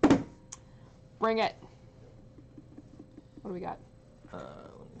 Alright. Bring it. What do we got? Let me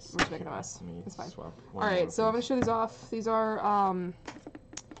see. We're just making a mess. It's fine. Alright, so I'm gonna show these off. These are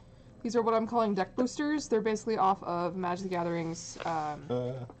what I'm calling deck boosters. They're basically off of Magic the Gathering's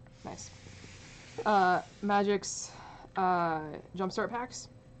nice. Magic's Jumpstart packs.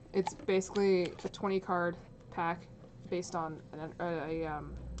 It's basically a 20 card pack based on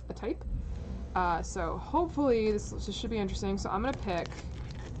a type. So hopefully this should be interesting. So I'm gonna pick,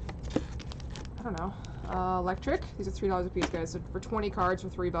 I don't know, electric. These are $3 a piece, guys. So for 20 cards for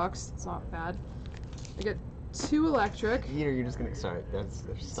 $3, it's not bad. I get 2 electric. You're just gonna. Sorry, there's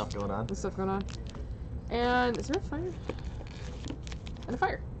stuff going on. There's stuff going on. And is there a fire? And a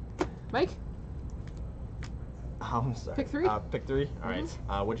fire. Mike? I'm sorry. Pick 3? Pick 3? Alright.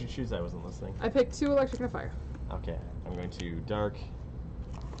 What did you choose? I wasn't listening. I picked 2 electric and a fire. Okay. I'm going to dark,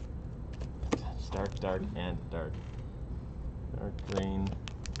 dark, and dark. Dark green.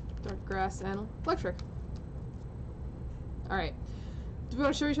 Dark grass and electric. Alright. Do we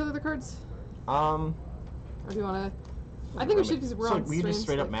want to show each other the cards? Or do you want to... I think we should, because we're on we streams, just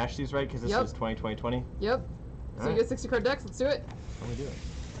straight up mash these, right? Because this is 20, 20, 20? Yep. So you get 60 card decks. Let's do it. How do we do it?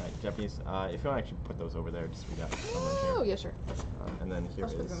 Alright, Japanese. If you want to actually put those over there, just we got some right here. Oh, yeah, sure. And then here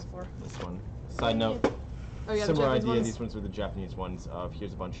is on the floor. this one. Side note. Oh, yeah, similar the idea. ones. These ones were the Japanese ones.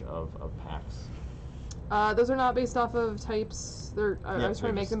 Here's a bunch of packs. Those are not based off of types. I was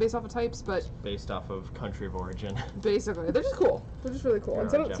trying to make them based off of types, but based off of country of origin. Basically, they're just cool. They're just really cool. And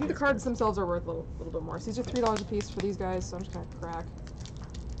some of the cards themselves are worth a little bit more. So these are $3 a piece for these guys. So I'm just gonna crack.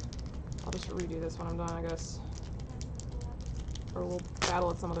 I'll just redo this when I'm done, I guess. Or we'll battle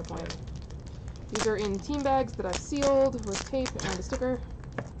at some other point. These are in team bags that I've sealed with tape and a sticker.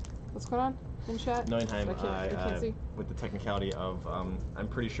 What's going on in chat? Neuenheim, I can't see. With the technicality of, I'm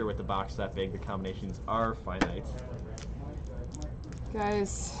pretty sure with the box that big, the combinations are finite.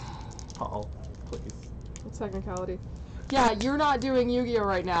 Guys. Paul, please. What technicality? Yeah, you're not doing Yu-Gi-Oh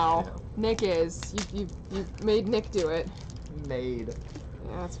right now. Yeah. Nick is. You made Nick do it. Made.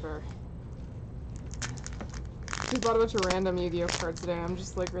 Yeah, that's fair. He bought a bunch of random Yu-Gi-Oh cards today. I'm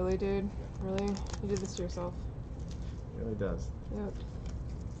just like, really, dude? Really? You did this to yourself. It really does. Yep.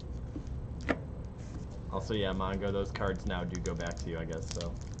 Also, yeah, Mongo, those cards now do go back to you, I guess.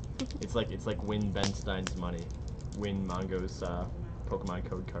 So it's like win Ben Stein's money, win Mongo's Pokemon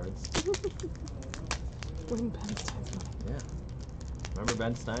code cards. Win Ben Stein's money. Yeah. Remember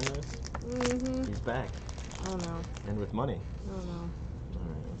Ben Stein, Royce? Mm-hmm. He's back. Oh no. And with money. Oh no. All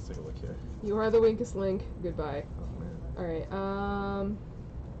right, let's take a look here. You are the Winkus Link. Goodbye. Oh man. All right.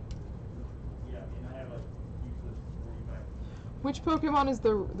 Which Pokemon is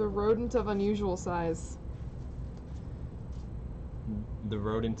the rodent of unusual size? The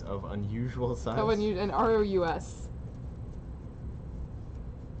rodent of unusual size? Oh, and R-O-U-S.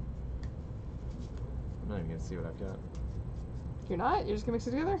 I'm not even gonna see what I've got. You're not? You're just gonna mix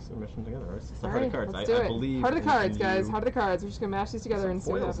it together? Just gonna mash them together, right? It's the All heart right, of cards. let's do I it. believe Heart of the cards, guys. you. Heart of the cards. We're just gonna mash these together and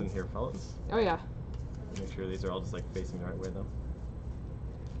see what foils happens. in here, fellas. Oh yeah. Make sure these are all just like facing the right way, though.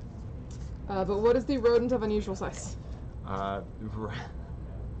 But what is the rodent of unusual size?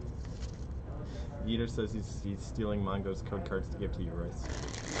 Yeater says he's stealing Mongo's code cards to give to you, Royce.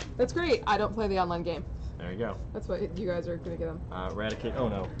 That's great. I don't play the online game. There you go. That's what you guys are gonna get them. Raticate. Oh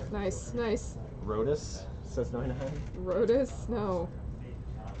no. Nice, nice. Rotus says Neuenheim. Rotus? No.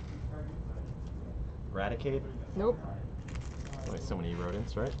 Raticate. Nope. Only so many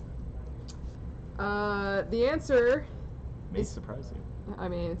rodents, right? The answer May surprise you. I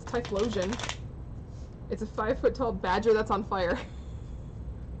mean, it's Typhlosion. It's a 5-foot tall badger that's on fire.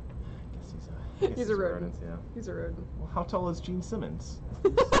 I guess He's a rodent. Yeah. He's a rodent. Well, how tall is Gene Simmons?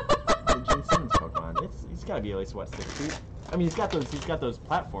 The Gene Simmons Pokemon. He's got to be at least what, 6 feet? I mean, he's got those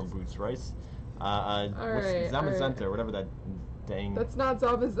platform boots, Royce. Zamazenta, or whatever that dang. That's not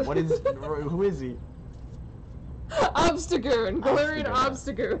Zamazenta. What is? Who is he? Obstagoon. Galarian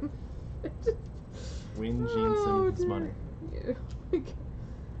Obstagoon. Win Gene Simmons' money. Yeah.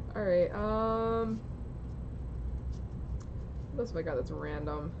 All right. What else have I got that's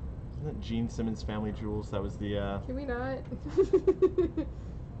random? Isn't it Gene Simmons Family Jewels? That was the. Can we not?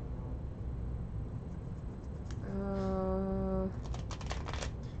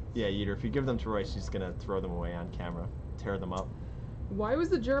 Yeah, Yeater, if you give them to Royce, she's gonna throw them away on camera, tear them up. Why was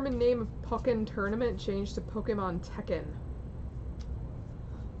the German name of Pokken Tournament changed to Pokemon Tekken?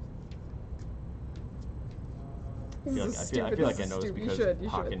 I feel like I know this because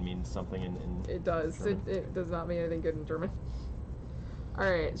Pokken means something in it does. German. It does not mean anything good in German.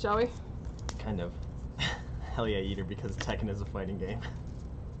 Alright, shall we? Kind of. Hell yeah, Yeater, because Tekken is a fighting game.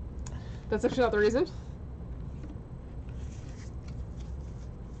 That's actually not the reason.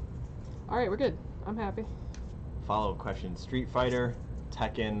 Alright, we're good. I'm happy. Follow-up question. Street Fighter,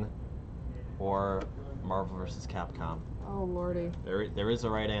 Tekken, or Marvel vs. Capcom? Oh, lordy. There is a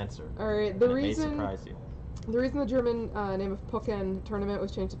right answer. Alright, the reason... It may surprise you. The reason the German name of Pokken Tournament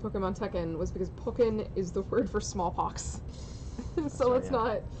was changed to Pokemon Tekken was because Pokken is the word for smallpox. So let's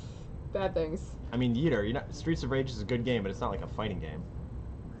not bad things. I mean, Yeater, Streets of Rage is a good game, but it's not like a fighting game.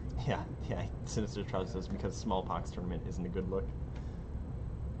 Yeah, Sinister Trout says because smallpox tournament isn't a good look.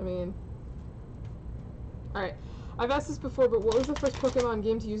 I mean... Alright, I've asked this before, but what was the first Pokemon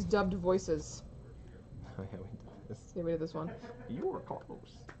game to use dubbed voices? Oh yeah, we did this. Yeah, we did this one. You were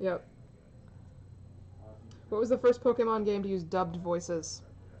close. Yep. What was the first Pokemon game to use dubbed voices?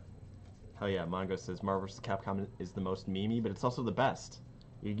 Hell yeah, Mongo says Marvel vs. Capcom is the most memey, but it's also the best.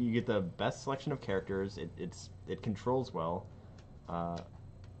 You get the best selection of characters. It controls well.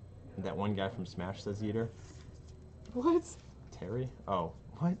 That one guy from Smash says Yeater. What? Terry? Oh,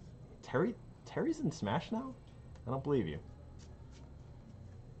 what? Terry's in Smash now? I don't believe you.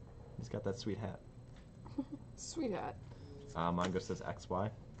 He's got that sweet hat. Sweet hat. Mongo says XY.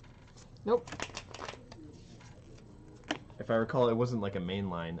 Nope. If I recall, it wasn't like a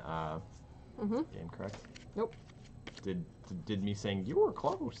mainline game, correct? Nope. Did me saying you were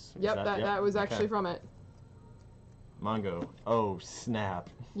close? Yep, that was actually from it. Mongo. Oh, snap.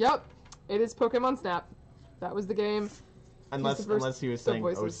 Yep, it is Pokemon Snap. That was the game. Unless he was saying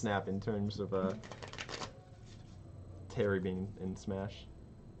oh snap in terms of Terry being in Smash.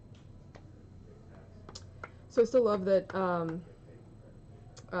 So I still love that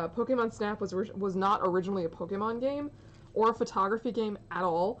Pokemon Snap was not originally a Pokemon game or a photography game at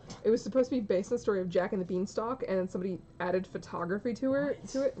all. It was supposed to be based on the story of Jack and the Beanstalk, and then somebody added photography to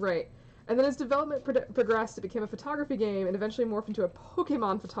it. Right. And then as development progressed, it became a photography game and eventually morphed into a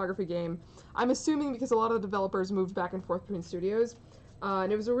Pokemon photography game. I'm assuming because a lot of the developers moved back and forth between studios.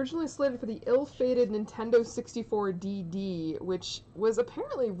 And it was originally slated for the ill-fated Nintendo 64 DD, which was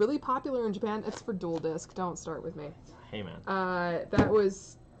apparently really popular in Japan. It's for dual disc. Don't start with me. Hey, man.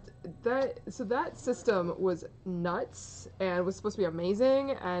 So that system was nuts and was supposed to be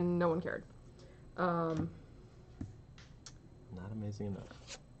amazing, and no one cared. Not amazing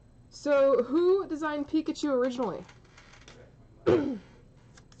enough. So who designed Pikachu originally? Who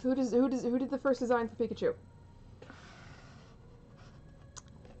did the first design for Pikachu?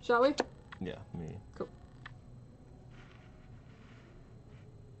 Shall we? Yeah, me. Cool.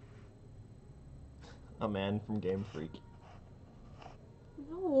 A man from Game Freak.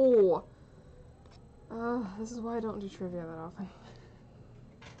 No. This is why I don't do trivia that often.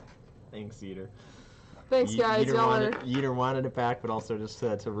 Thanks, Yeater. Thanks, guys. Yeater wanted it back, but also just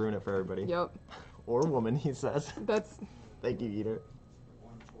to ruin it for everybody. Yep. Or woman, he says. Thank you, Yeater.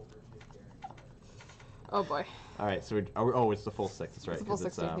 Oh boy. All right, so it's the full 6. That's right. It's a full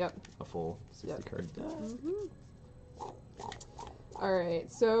 60. Yep. A full 60 card. All right.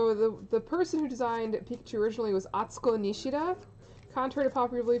 So the person who designed Pikachu originally was Atsuko Nishida. Contrary to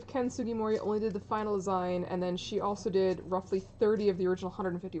popular belief, Ken Sugimori only did the final design, and then she also did roughly 30 of the original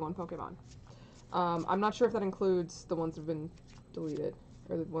 151 Pokemon. I'm not sure if that includes the ones that have been deleted,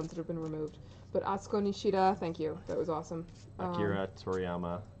 or the ones that have been removed. But Atsuko Nishida, thank you. That was awesome. Akira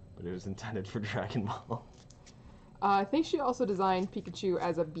Toriyama, but it was intended for Dragon Ball. I think she also designed Pikachu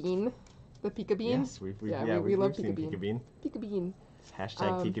as a bean. The Pika Bean? Yes, we love seen Pika Bean. Pika Bean.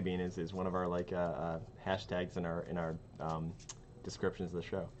 Hashtag Pika Bean is one of our hashtags in our descriptions of the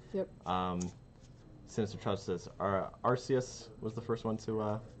show. Yep. Sinister Trust says Arceus was the first one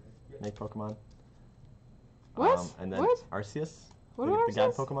to make Pokemon. What? And then what? Arceus? What the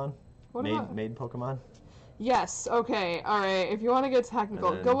god Pokemon? What made Pokemon? Yes, okay, alright. If you want to get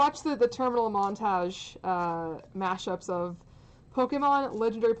technical, go watch the terminal montage mashups of Pokemon,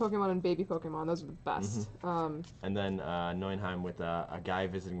 Legendary Pokemon, and Baby Pokemon. Those are the best. Mm-hmm. And then Neuenheim with a guy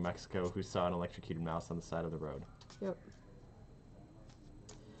visiting Mexico who saw an electrocuted mouse on the side of the road. Yep.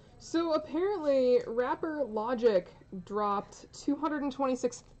 So apparently, rapper Logic dropped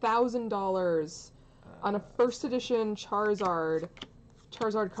 $226,000 on a first edition Charizard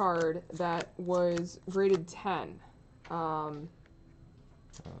card that was graded 10. What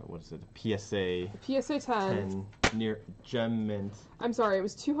is it? PSA. PSA 10. Near Gem Mint. I'm sorry, it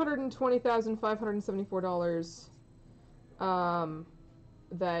was $220,574.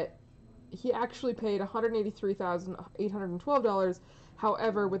 That he actually paid $183,812.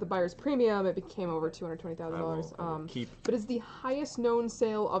 However, with the buyer's premium, it became over $220,000. But it's the highest known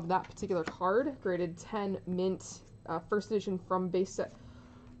sale of that particular card, graded 10 mint, first edition from base set.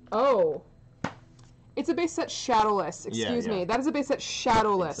 Oh, it's a base set shadowless. Excuse me, that is a base set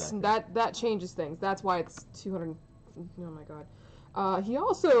shadowless. Exactly. That changes things. That's why it's 200. Oh my god. He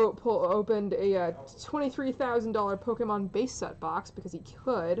also opened a $23,000 Pokemon base set box because he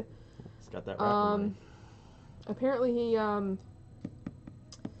could. He's got that right. Apparently he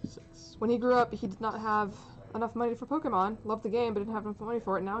when he grew up, he did not have enough money for Pokemon. Loved the game, but didn't have enough money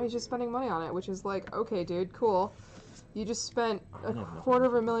for it. Now he's just spending money on it, which is like, okay, dude, cool. You just spent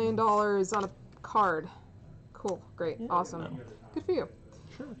 $250,000 on a card. Cool, great, awesome. Good for you.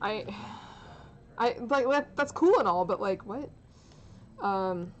 Sure. I like that's cool and all, but like, what?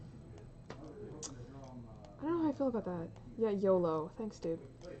 I don't know how I feel about that. Yeah, YOLO. Thanks, dude.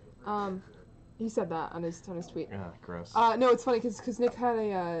 He said that on his tweet. Yeah, gross. No, it's funny because Nick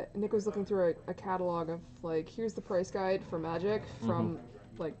had Nick was looking through a catalog of like, here's the price guide for Magic from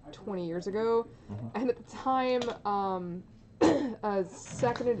like 20 years ago, and at the time, it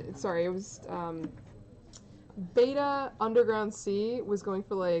was Beta Underground C was going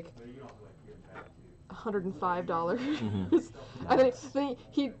for like $105. And then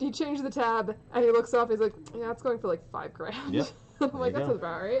he changed the tab and he looks up. He's like, yeah, it's going for like $5,000. Yep. I'm like, that's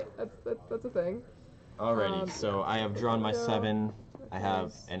about right. That's a thing. Alrighty, so I have drawn my 7. I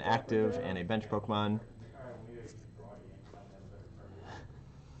have an active and a bench Pokemon.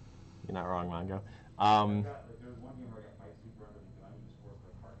 You're not wrong, Mongo.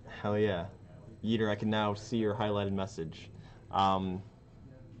 Hell yeah. Yeeter, I can now see your highlighted message.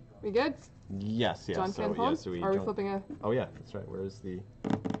 We good? Yes, yes. John so, yeah, so we Are we flipping a... Oh yeah, that's right. Where is the...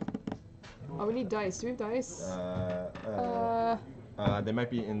 Oh, we need dice. Do we have dice? They might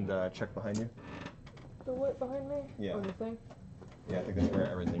be in the check behind you. The what behind me? Yeah. Oh, the thing? Yeah, I think that's where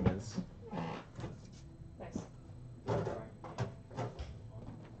everything is. Nice.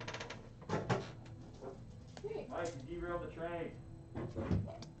 Mike, you derailed the train.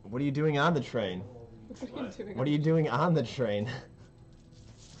 What are you doing on the train? What are you doing on the train?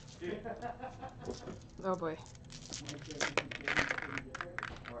 Oh boy.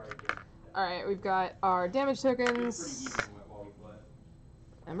 Alright, we've got our damage tokens.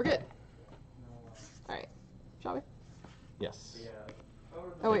 And we're good. Alright. Shall we? Yes.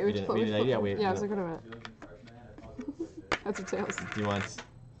 Oh wait, we didn't. Yeah, wait. Yeah, I was like, wait a minute. Heads or tails? Do you want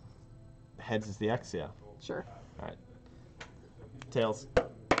heads is the X? Yeah. Sure. Alright. Tails.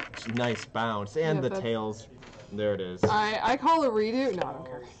 Nice bounce. And the tails. There it is. I call a redo. No, I don't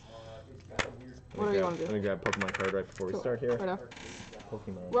care. What do you want to do? Let me grab a Pokemon card right before we start here. Righto.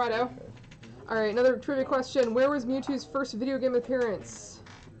 Pokemon. Righto. Okay. Alright, another trivia question. Where was Mewtwo's first video game appearance?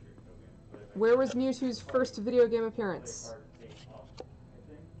 Where was Mewtwo's first video game appearance?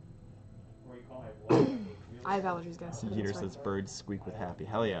 I have allergies, guys. Yeeter says birds squeak with happy.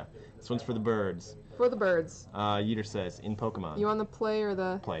 Hell yeah. This one's for the birds. For the birds. Yeeter says, in Pokemon. You on the play or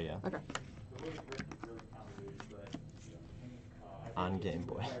the... Play, yeah. Okay. On Game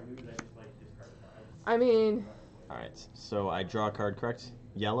Boy. I mean... Alright, so I draw a card, correct?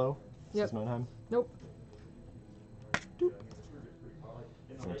 Yellow? Yep. Is this Monheim? Nope. Doop.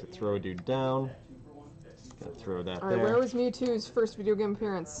 I'm going to throw a dude down. Gonna throw that there. Where was Mewtwo's first video game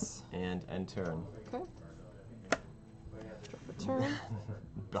appearance? And end turn. Okay. Drop a turn.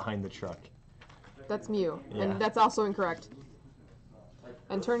 Behind the truck. That's Mew. Yeah. And that's also incorrect.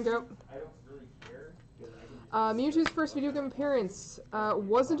 And turn go. Mewtwo's first video game appearance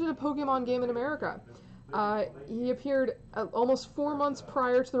wasn't in a Pokemon game in America. He appeared almost 4 months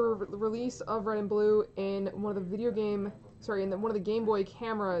prior to the release of Red and Blue in one of the one of the Game Boy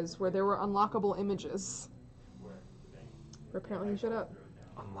cameras where there were unlockable images. Or apparently he shut up.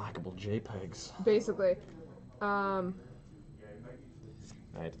 Unlockable JPEGs. Basically. Alright,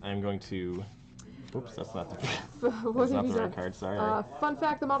 I'm going to... Oops, that's not the, that's not the right card, sorry. Fun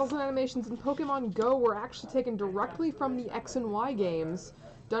fact, the models and animations in Pokemon Go were actually taken directly from the X and Y games,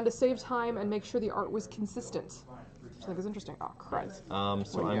 done to save time and make sure the art was consistent. Which I think is interesting. Oh, crud.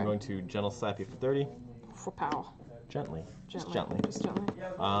 So I'm going to gentle slap you for 30. For pow. Gently. Just gently. Just gently.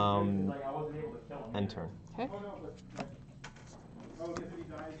 End turn. Okay.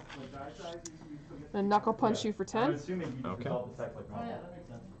 And knuckle punch you for 10. Okay.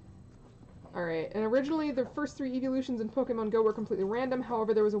 Alright, and originally the first 3 evolutions in Pokemon Go were completely random,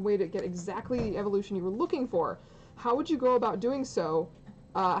 however there was a way to get exactly the evolution you were looking for. How would you go about doing so?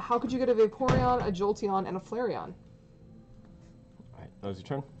 How could you get a Vaporeon, a Jolteon, and a Flareon? Alright, that was your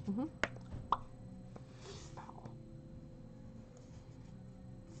turn? Mm-hmm.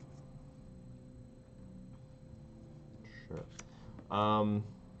 Sure.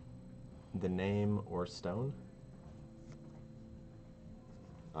 The name or stone?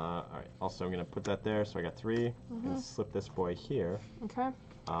 Alright, also I'm going to put that there, so I got 3. I'm going to slip this boy here. Okay.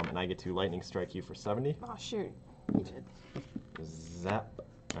 And I get to Lightning Strike you for 70. Oh, shoot. You did. Zap.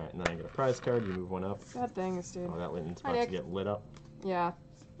 Alright, and then I get a prize card, you move 1 up. God dang this, dude. Oh, that lightning's about to get lit up. Yeah,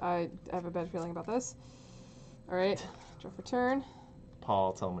 I have a bad feeling about this. Alright, draw for turn.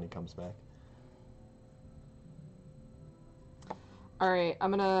 Paul, tell him when he comes back. Alright, I'm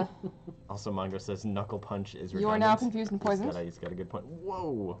gonna... Also, Mongo says Knuckle Punch is redundant. You are now confused and poisoned. He's got a good point.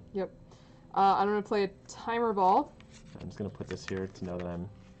 Whoa! Yep. I'm gonna play a Timer Ball. I'm just gonna put this here to know that I'm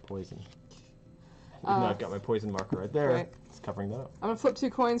poisoned. Even though I've got my poison marker right there, it's covering that up. I'm gonna flip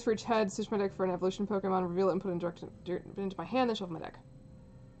 2 coins for each head, switch my deck for an evolution Pokemon, reveal it and put it into my hand, then shuffle my deck.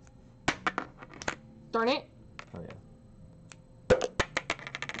 Darn it! Oh yeah.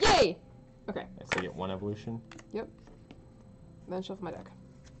 Yay! Okay. So you get 1 evolution. Yep. Then shuffle my deck.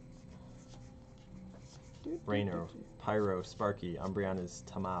 Rainer, Pyro, Sparky, Umbreon is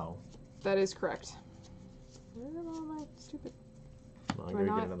Tamao. That is correct. Where am I stupid? Well, I'm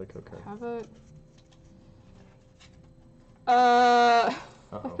gonna get another code card. Have it. Uh-oh.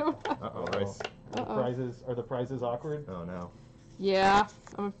 Uh-oh, Royce. Are the prizes awkward? Oh no. Yeah.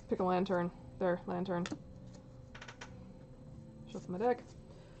 I'm gonna pick a lantern. There, lantern. Shuffle my deck.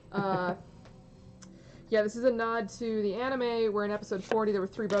 Yeah, this is a nod to the anime where in episode 40 there were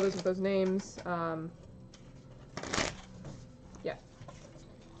 3 brothers with those names. Yeah.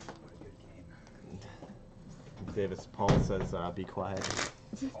 Davis, Paul says, be quiet.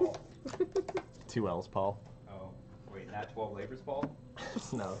 Paul. 2 L's, Paul. Oh, wait, not 12 labors, Paul?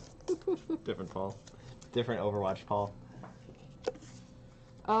 No. Different Paul. Different Overwatch Paul.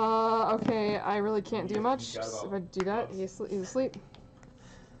 Okay, I really can't do much. If I do that, he's asleep.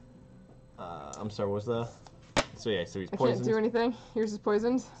 I'm sorry, what was the... So yeah, so he's I poisoned. can't do anything. Here's his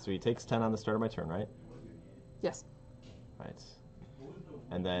poisoned. So he takes 10 on the start of my turn, right? Yes. Right.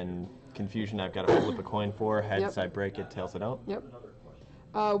 And then Confusion I've got to flip a coin for. Heads I break it, tails I don't. Yep.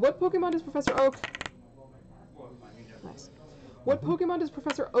 What Pokemon does Professor Oak... Nice. What Pokemon does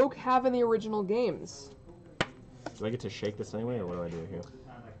Professor Oak have in the original games? Do I get to shake this anyway, or what do I do here?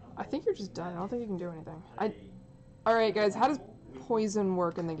 I think you're just done. I don't think you can do anything. Alright, guys, how does poison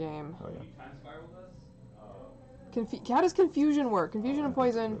work in the game? Oh, yeah. How does confusion work? Confusion and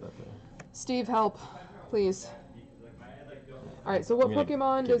poison. Steve, help, please. Alright, so what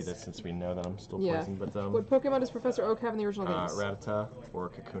Pokemon does... This since we know that I'm still poisoned, but what Pokemon does Professor Oak have in the original games? Rattata or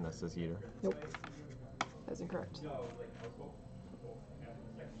Kakuna, says Yeater. Nope. That's incorrect.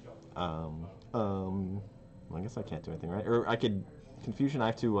 Well, I guess I can't do anything, right? Or I could... Confusion, I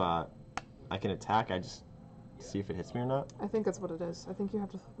have to, I can attack, I just see if it hits me or not? I think that's what it is. I think you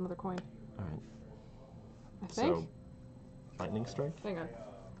have to flip another coin. Alright. I think? So, Lightning Strike? Hang on.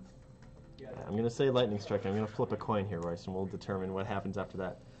 I'm going to say Lightning Strike. I'm going to flip a coin here, Royce, and we'll determine what happens after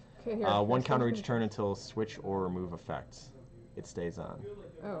that. Okay, here. 1 counter each turn until switch or remove effects. It stays on.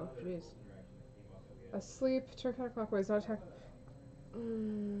 Oh, jeez. Asleep, turn counterclockwise, not attack.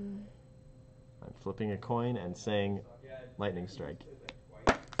 I'm flipping a coin and saying Lightning Strike.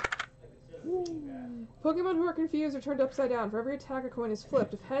 Pokemon who are confused are turned upside down. For every attack, a coin is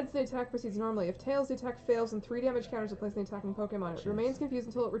flipped. If heads, the attack proceeds normally. If tails, the attack fails, and 3 damage counters are placed on the attacking Pokemon. It remains confused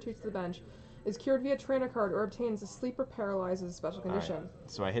until it retreats to the bench, is cured via trainer card, or obtains a sleep or paralyze as a special condition.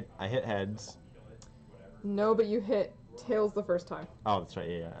 Right. So I hit heads. No, but you hit tails the first time. Oh, that's right.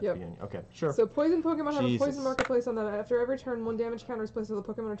 Yeah, at the beginning. Okay, sure. So poison Pokemon have a poison marker placed on them. After every turn, 1 damage counter is placed on the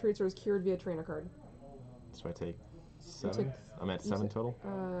Pokemon retreats or is cured via trainer card. So I take 7. I'm at 7 total.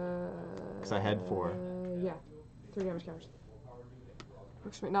 Because I had 4. Yeah, 3 damage counters.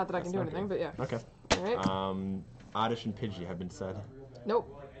 Not that I can do anything, but yeah. Okay. All right. Oddish and Pidgey have been said.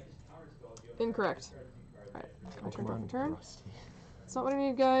 Nope. Incorrect. All right. My turn. That's not what I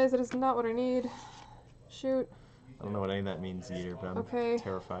need, guys. That is not what I need. Shoot. I don't know what any of that means either, but I'm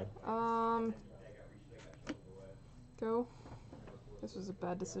terrified. Go. This was a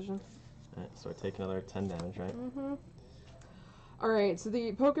bad decision. Alright, so I take another 10 damage, right? Mm-hmm. Alright, so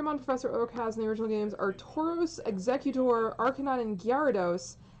the Pokemon Professor Oak has in the original games are Tauros, Executor, Arcanine, and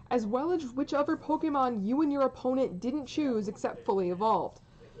Gyarados, as well as whichever Pokemon you and your opponent didn't choose except fully evolved.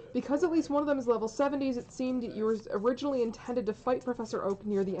 Because at least one of them is level 70s, it seemed you were originally intended to fight Professor Oak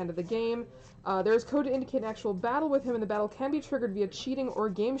near the end of the game. There is code to indicate an actual battle with him, and the battle can be triggered via cheating or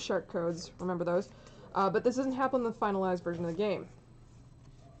Game Shark codes. Remember those. But this doesn't happen in the finalized version of the game.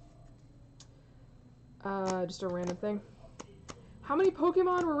 Just a random thing. How many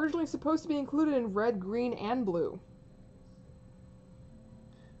Pokemon were originally supposed to be included in Red, Green, and Blue?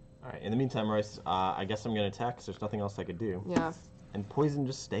 Alright, in the meantime, Royce, I guess I'm going to attack because there's nothing else I could do. Yeah. And poison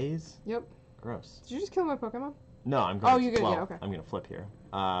just stays? Yep. Gross. Did you just kill my Pokemon? No, I'm going to... you're good, yeah, okay. I'm going to flip here.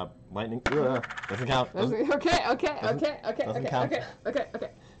 Lightning... doesn't count. Okay.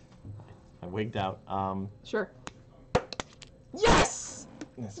 I wigged out. Sure. Yes!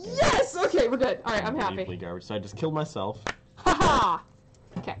 Yes! Okay, we're good. Alright, I'm happy. Garbage. So I just killed myself. Haha!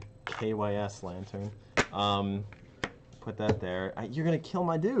 Okay. KYS Lantern. Put that there. You're going to kill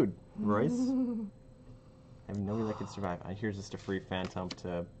my dude, Royce. I have no way that could survive. Here's just a free Phantom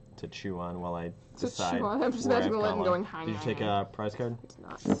to chew on while I decide. Chew on? I'm just imagining Lantern going, hang. Did you take a prize card? It's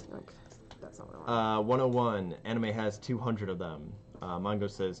not. Like, that's not what I want. 101. Anime has 200 of them. Mongo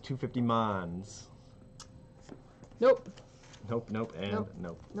says 250 mons. Nope. Nope, and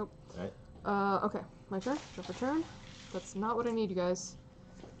nope. Nope. Alright. Okay. My turn? Jump for turn? That's not what I need, you guys.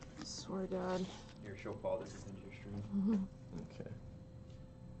 I swear to God. Here, she'll follow this into your stream. Okay.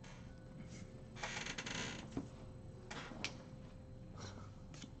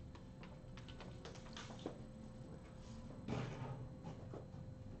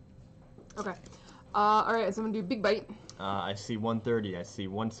 Okay. Alright, so I'm gonna do Big Bite. I see 130, I see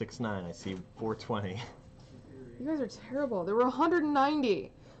 169, I see 420. You guys are terrible. There were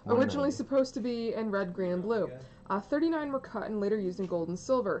 190 originally supposed to be in red, green, and blue. 39 were cut and later used in gold and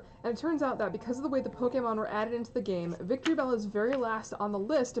silver. And it turns out that because of the way the Pokemon were added into the game, Victory Bell is very last on the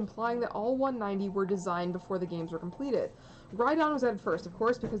list, implying that all 190 were designed before the games were completed. Rhydon was added first, of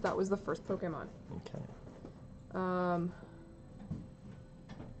course, because that was the first Pokemon. Okay.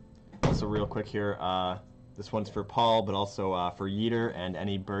 So real quick here, this one's for Paul, but also for Yeeter and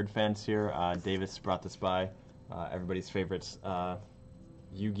any bird fans here. Davis brought this by. Everybody's favorites,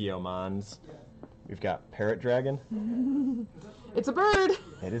 Yu-Gi-Oh! Mons. We've got Parrot Dragon. It's a bird!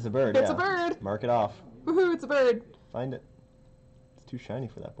 It is a bird, It's a bird! Mark it off. Woohoo, it's a bird! Find it. It's too shiny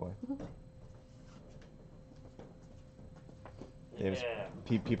for that boy. Davis,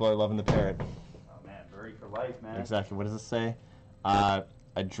 people are loving the parrot. Oh man, birdie for life, man. Exactly. What does it say?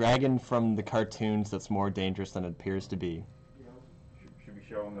 A dragon from the cartoons that's more dangerous than it appears to be. Should we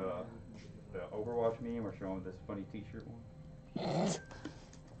show him the Overwatch meme or show him this funny T-shirt one?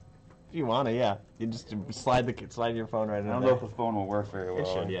 If you wanna, yeah. You just slide your phone right in there. I don't know if the phone will work very well. It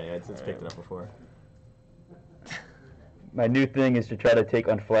should, yeah. It's picked it up before. My new thing is to try to take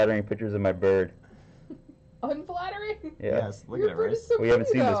unflattering pictures of my bird. Unflattering? Yeah. Yes, look Your at it, bird right? is so We haven't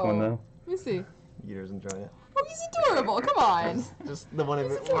pretty, seen this one though. Let me see. Yeeter's enjoying it. Oh, he's adorable. Come on. Just the one of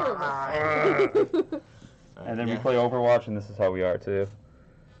He's it. adorable. And then we play Overwatch, and this is how we are too.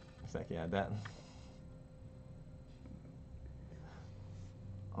 Exactly, yeah, that.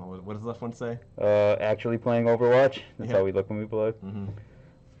 Oh, what does the left one say? Actually playing Overwatch. That's Yeah. how we look when we play. Mm-hmm.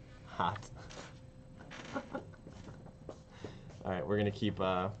 Hot. Alright, we're gonna keep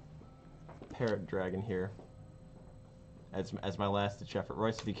Parrot Dragon here as my last ditch effort.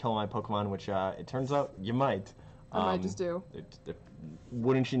 Royce, if you kill my Pokemon, which it turns out you might. I might just do.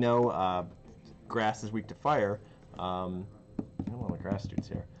 Wouldn't you know, grass is weak to fire. I don't want the grass dudes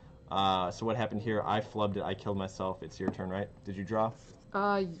here. So what happened here? I flubbed it. I killed myself. It's your turn, right? Did you draw? Did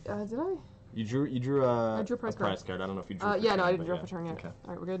I? You drew a I drew a prize card. I don't know if you drew. Yeah, no, I turn, didn't but draw yeah. for turn yet. Okay.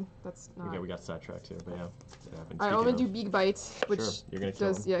 Alright, we're good. That's not. We got sidetracked here, but yeah, it happened. Alright, I'm gonna do Big Bite, which Sure, you're gonna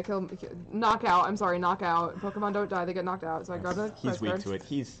kill does him. knockout. I'm sorry, knockout. Pokemon don't die; they get knocked out. So I grabbed a He's prize weak card. to it.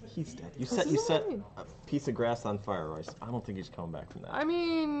 He's dead. You This set is what I mean. a piece of grass on fire, Royce. I don't think he's coming back from that. I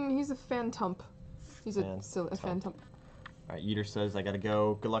mean, he's a Phantump. He's a Phantump. Phantump. Alright, Yeeter says I gotta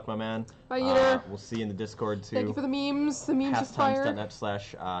go. Good luck, my man. Bye, Yeeter. We'll see you in the Discord too. Thank you for the memes. The memes just fire.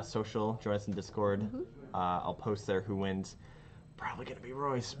 Pastimes.net/social. Join us in Discord. I'll post there who wins. Probably gonna be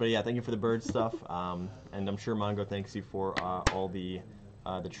Royce, but yeah, thank you for the bird stuff. And I'm sure Mongo thanks you for all the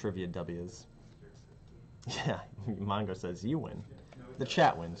trivia W's. Yeah, Mongo says you win. The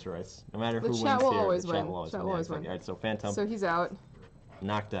chat wins, Royce. No matter who wins here, the chat will always win. Alright, so Phantom. So he's out.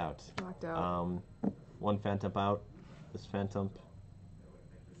 Knocked out. Knocked out. One Phantom out. This Phantom.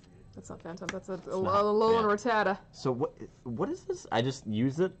 That's not Phantom. That's a Alolan Rattata. So what is this? I just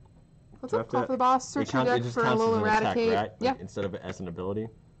use it. What's up? Call for the boss. Search your deck for Alolan Raticate. Right? Yeah. Like, instead of it as an ability.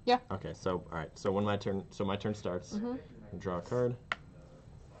 Yeah. Okay. So all right. So when my turn starts. Draw a card.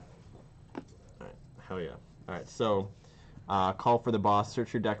 All right. Hell yeah. All right. So Call for the boss.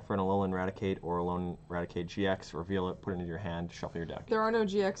 Search your deck for an Alolan Raticate or Alolan Raticate GX. Reveal it. Put it into your hand. Shuffle your deck. There are no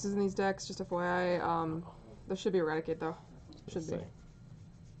GXs in these decks, just FYI. There should be a Raticate, though. Should be.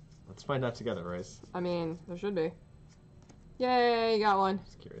 Let's find out together, Royce. I mean, there should be. Yay, you got one.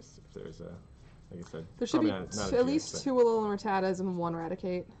 Just curious if there's a, like I said, there should be not at least 2 Alolan Rattatas and 1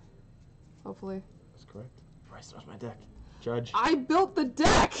 Raticate. Hopefully. That's correct. Royce knows my deck. Judge. I built the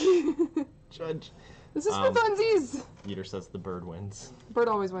deck! Judge. This is for funsies! Yeater says the bird wins. Bird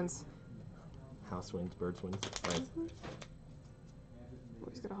always wins. House wins, birds wins. Right. Oh,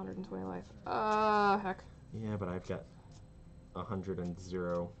 he's got 120 life. Heck. Yeah, but I've got 100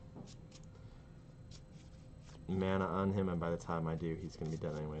 mana on him, and by the time I do, he's gonna be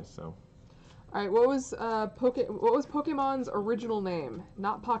dead anyway. So. All right, what was Pokemon's original name?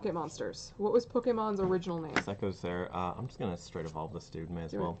 Not Pocket Monsters. What was Pokemon's original name? That goes there. I'm just gonna straight evolve this dude. May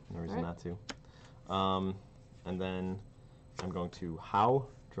as well. No reason not to. And then I'm going to How.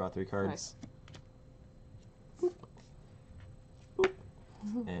 Draw 3 cards. Nice. Boop. Boop.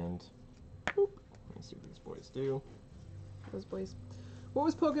 And boop. Let's see what these boys do. Those boys. What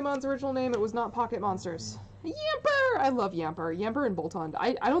was Pokemon's original name? It was not Pocket Monsters. Yamper! I love Yamper. Yamper and Boltund.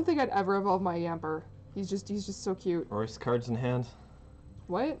 I don't think I'd ever evolve my Yamper. He's just so cute. Royce cards in hand.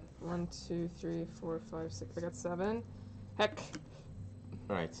 What? 1, 2, 3, 4, 5, 6. I got 7. Heck.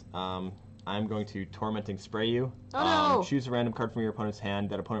 Alright. I'm going to Tormenting Spray you. Oh no! Choose a random card from your opponent's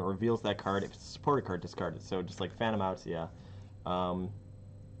hand. That opponent reveals that card. If it's a supported card, discard it. So just like fan them out, yeah.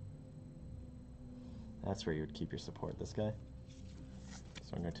 That's where you would keep your support. This guy.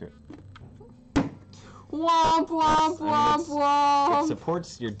 So I'm going to. Womp womp womp womp. It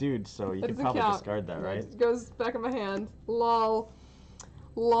supports your dude, so you can probably discard that, right? It goes back in my hand. Lol.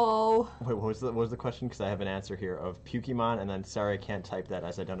 Lol. Wait, what was the question? Because I have an answer here of Pokemon, and then sorry I can't type that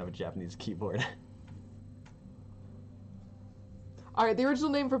as I don't have a Japanese keyboard. Alright, the original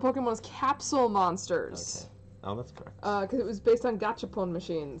name for Pokemon was Capsule Monsters. Okay. Oh, that's correct. Because it was based on gachapon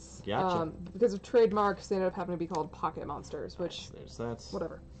machines. Gotcha. Because of trademarks, they ended up having to be called Pocket Monsters, which... There's that.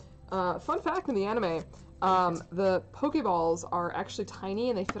 Whatever. Fun fact in the anime, the Pokeballs are actually tiny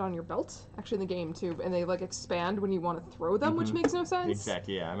and they fit on your belt, actually in the game too, and they like expand when you want to throw them, which makes no sense.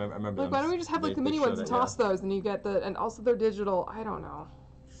 Exactly, yeah, I remember like, why don't we just have like the mini ones and toss those, and you get the, and also they're digital, I don't know.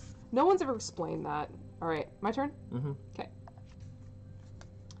 No one's ever explained that. Alright, my turn? Okay.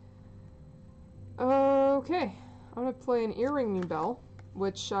 Okay, I'm gonna play an Earringing Bell,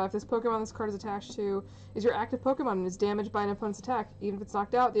 which, if this Pokemon this card is attached to is your active Pokemon and is damaged by an opponent's attack, even if it's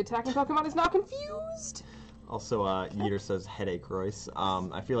knocked out, the attacking Pokemon is not confused! Also, Yeater says headache Royce.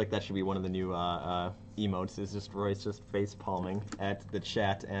 I feel like that should be one of the new emotes, is just Royce just face palming at the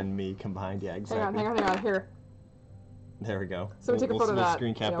chat and me combined. Yeah, exactly. Hang on, here. There we go. So take a photo of that. We'll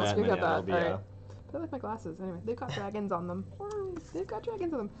screen cap that, and then that'll be... Right. I like my glasses. Anyway, they've got dragons on them. They've got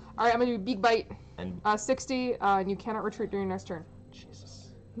dragons on them. Alright, I'm gonna do Big Bite. And 60, and you cannot retreat during your next turn.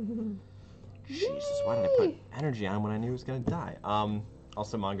 Jesus. Jesus, why did I put energy on when I knew he was gonna die?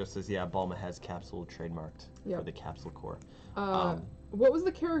 Also, Mongo says, yeah, Bulma has Capsule trademarked for the Capsule Core. What was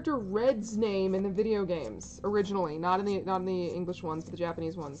the character Red's name in the video games originally? Not in the English ones, but the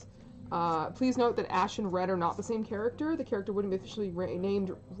Japanese ones. Please note that Ash and Red are not the same character. The character wouldn't be officially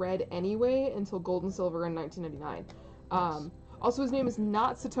named Red anyway until Gold and Silver in 1999. Also, his name is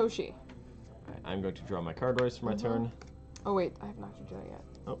not Satoshi. I'm going to draw my card, Royce, for my turn. Oh wait, I have not drew that yet.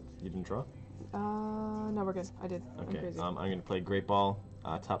 Oh, you didn't draw? No, we're good. I did. Okay, I'm going to play Great Ball.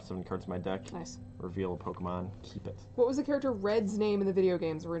 Top 7 cards in my deck. Nice. Reveal a Pokemon. Keep it. What was the character Red's name in the video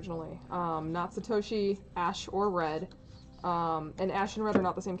games originally? Not Satoshi, Ash, or Red. And Ash and Red are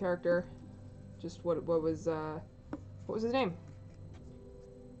not the same character. Just what was his name?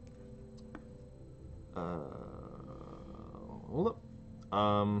 Hold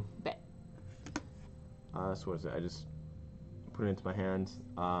up. Bet. So what is it? I just put it into my hand.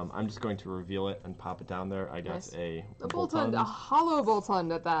 I'm just going to reveal it and pop it down there. I got a Boltund, a hollow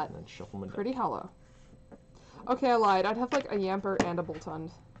Boltund at that. And then shuffle my deck. Pretty hollow. Okay, I lied. I'd have like a Yamper and a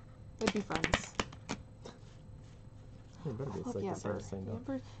Boltund. They'd be friends.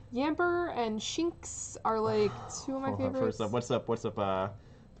 Yamper and Shinx are like 2 of my favorites. First up, what's up,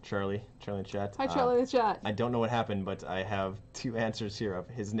 Charlie in chat. Hi, Charlie in the chat. I don't know what happened, but I have 2 answers here. Of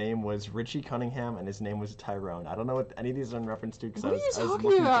his name was Richie Cunningham, and his name was Tyrone. I don't know what any of these are in reference to. What are you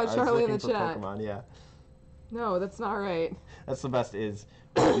talking about, Charlie in the chat? Pokemon, yeah. No, that's not right. That's the best is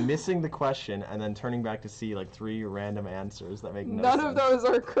missing the question and then turning back to see like 3 random answers that make no sense. None of those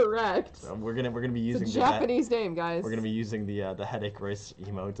are correct. So we're gonna be using it's a Japanese name, guys. We're gonna be using the headache Royce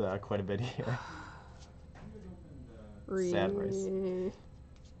emote quite a bit here. Sad Royce.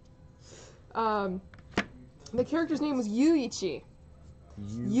 The character's name was Yuichi.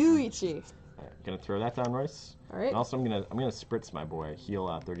 Yuichi. Alright, gonna throw that down, Royce. Alright. And also I'm gonna spritz my boy. Heal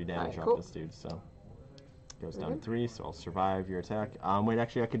 30 damage off this dude, so goes down to 3, so I'll survive your attack. Wait,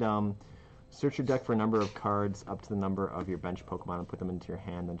 actually I could search your deck for a number of cards up to the number of your bench Pokemon and put them into your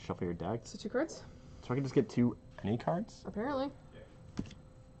hand, then shuffle your deck. So 2 cards? So I can just get 2 any cards? Apparently.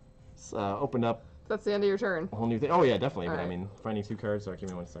 It's opened up. That's the end of your turn. A whole new thing. Oh yeah, definitely. All but right. I mean, finding 2 cards. So give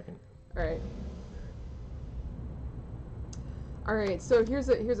me 1 second. All right. All right. So here's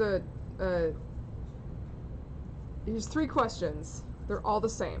 3 questions. They're all the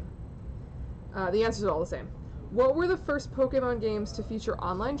same. The answers are all the same. What were the first Pokemon games to feature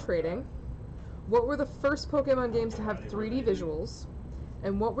online trading? What were the first Pokemon games to have 3D visuals?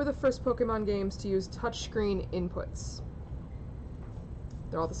 And what were the first Pokemon games to use touchscreen inputs?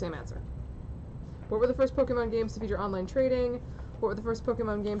 They're all the same answer. What were the first Pokemon games to feature online trading? What were the first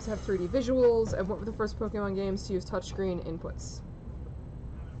Pokemon games to have 3D visuals? And what were the first Pokemon games to use touchscreen inputs?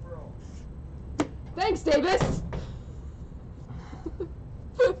 Thanks, Davis!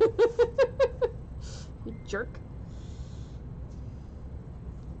 You jerk.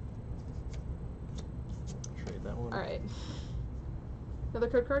 Trade that one. Alright. Another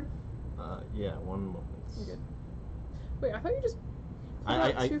code card? Yeah, 1 moment. You're good. Wait, I thought you just pulled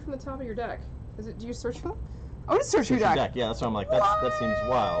out 2 from the top of your deck. Do you search for them? Oh, just search your deck. Yeah, that's what I'm like. That seems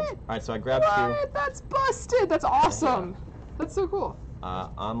wild. All right, so I grabbed 2. That's busted. That's awesome. Yeah. That's so cool.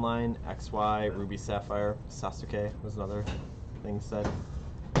 Online, XY, Ruby Sapphire, Sasuke was another thing said.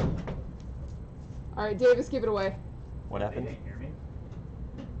 All right, Davis, give it away. What happened? They didn't hear me.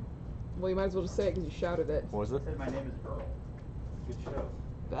 Well, you might as well just say it because you shouted it. What was it? I said my name is Earl. Good show.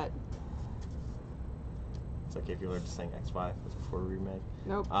 Bet. It's okay if you were just saying XY. That's before we remade.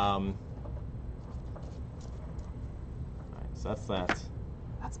 Nope. Alright, so that's that.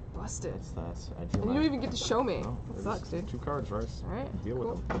 That's busted. That's that. I drew And you don't even get to show me. No, That sucks, dude. 2 cards, Royce. Alright. Deal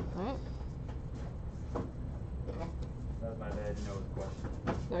with them. Alright. That was my bad. I didn't know it was a question.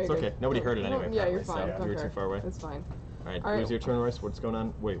 No, It's you're okay. good. Nobody heard it anyway. Yeah, you're apparently, fine. So you were Okay. too far away. That's fine. Alright, All right. it was your turn, Royce. What's going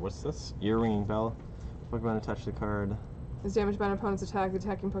on? Wait, what's this? Ear-ringing bell. Pokemon attach the card. Is damaged by an opponent's attack. The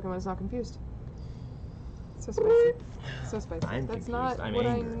attacking Pokemon is not confused. So spicy. So spicy. I'm That's confused. not I'm what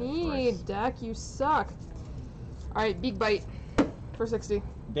angry, I of need, course. Dak. You suck. Alright, big bite. For 60.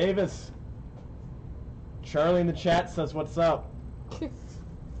 Davis. Charlie in the chat says, "What's up?" The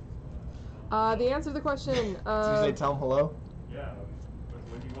answer to the question. Did you say tell him hello? Yeah.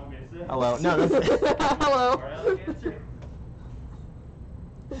 What do you want me to say? Hello. No, that's Hello. Alright, answer.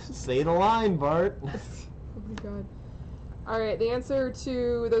 Say the line, Bart. Oh my god. Alright, the answer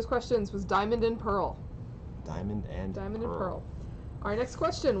to those questions was Diamond and Pearl. Diamond and Pearl. Alright, next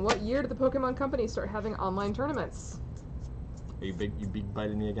question. What year did the Pokemon Company start having online tournaments? Are you big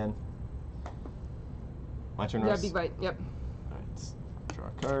biting me again? My turn, Yeah, Royce? big bite. Yep. Alright, draw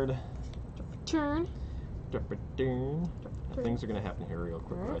a card. Turn. Things are gonna happen here real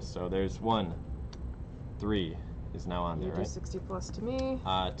quick, Alright. Royce. So there's 1, 3 is now on You there, do right? 60 plus to me.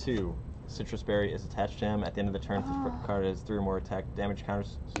 2, Citrus Berry is attached to him. At the end of the turn, if the card has 3 or more attack damage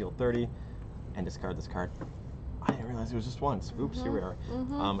counters, heal 30, and discard this card. I didn't realize it was just once. Oops, here we are.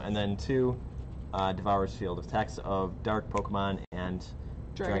 And then 2, Devourer's Field. Attacks of Dark Pokemon and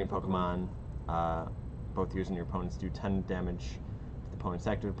Dragon Pokemon. Both yours and your opponents do 10 damage to the opponent's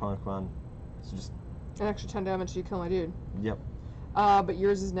active Pokemon. So just... An extra 10 damage, you kill my dude. Yep. But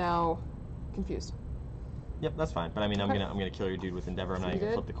yours is now confused. Yep, that's fine. But I mean, Okay. I'm gonna kill your dude with Endeavor. I'm So not you even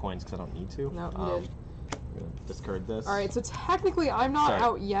gonna did? flip the coins because I don't need to. No, you did. I'm gonna discard this. Alright, so technically I'm not Sorry.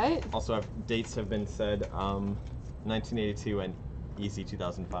 out yet. Also, dates have been said, 1982 and EC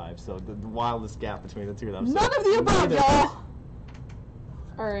 2005. So the wildest gap between the two of them. So None of the above, neither. y'all!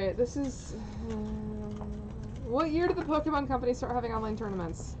 Alright, this is... what year did the Pokemon Company start having online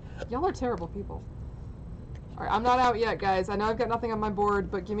tournaments? Y'all are terrible people. Alright, I'm not out yet, guys. I know I've got nothing on my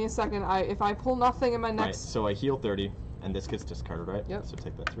board, but give me a second. If I pull nothing in my Right, next... so I heal 30, and this gets discarded, right? Yep. So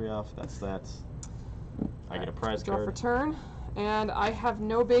take that 3 off. That's that. I get a prize Draw card. for turn. And I have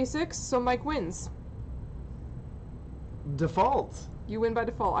no basics, so Mike wins. Default. You win by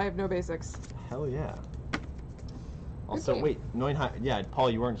default. I have no basics. Hell yeah. Also, game. wait, yeah, Paul,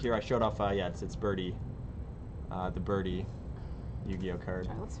 you weren't here. I showed off. Yeah, it's Birdie, the Birdie Yu-Gi-Oh card.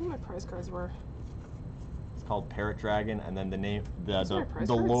 Alright, let's see what my prize cards were. It's called Parrot Dragon, and then the name, Those are my prize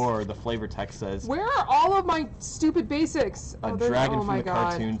the cards? lore, the flavor text says Where are all of my stupid basics? a there's- dragon oh from my the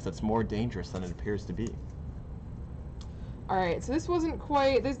God. cartoons that's more dangerous than it appears to be. Alright, so this wasn't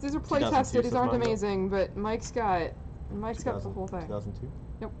quite... These are play 2002 tested. These aren't says manga. amazing, but Mike's got the whole thing. 2002.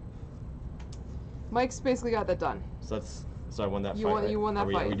 Mike's basically got that done. So that's So I won that You fight. won. You won that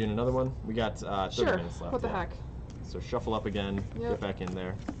Are fight. we doing another one? We got 30 Sure. minutes left. What the heck? So shuffle up again. Yep. Get back in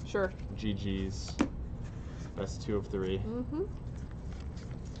there. Sure. GG's. Best 2 of 3. Mm-hmm.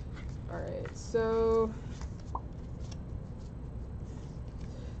 All right. So.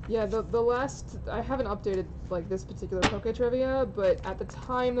 Yeah, the last, I haven't updated like this particular Poke Trivia, but at the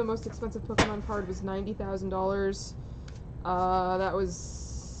time the most expensive Pokemon card was $90,000. That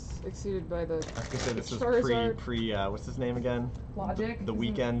was exceeded by the I was gonna say this was Charizard. pre what's his name again? Logic. The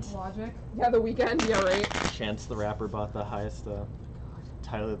Weekend. Logic. Yeah, the Weekend. Yeah, right. Chance the Rapper bought the highest.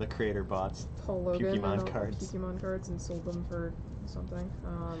 Tyler the Creator bought Paul Logan Pokemon and cards. Pokemon cards and sold them for something.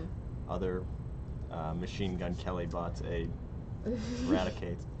 Other Machine Gun Kelly bought a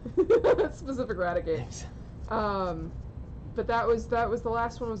Raticate. Specific Raticate. But that was the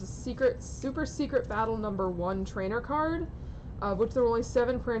last one. Was a super secret battle #1 trainer card, of which there were only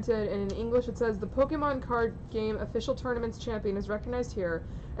 7 printed, and in English it says the Pokemon card game official tournament's champion is recognized here,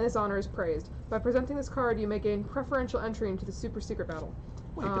 and this honor is praised. By presenting this card, you may gain preferential entry into the super secret battle.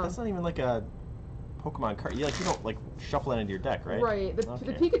 Wait, but that's not even like a Pokemon card. You don't like shuffle it into your deck, right? Right.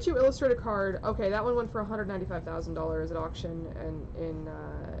 The Pikachu illustrated card. Okay, that one went for $195,000 at auction in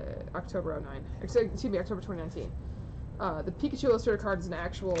October 09. Excuse me, October 2019. The Pikachu illustrated card is an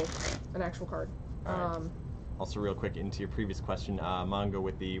actual card. Right. Also, real quick, into your previous question, Mongo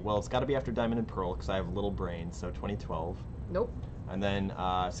with the it's got to be after Diamond and Pearl because I have a little brain, so 2012. Nope. And then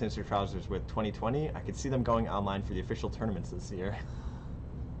Sinister Trousers with 2020. I could see them going online for the official tournaments this year.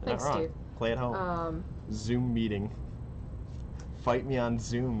 Thanks, not wrong. Steve. Play at home. Zoom meeting. Fight me on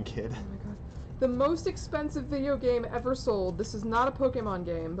Zoom, kid. Oh my god. The most expensive video game ever sold. This is not a Pokemon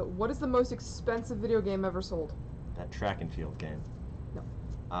game, but what is the most expensive video game ever sold? That track and field game. No.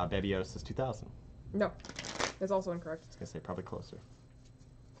 Baby Yoda says 2000. No. That's also incorrect. I was gonna say probably closer.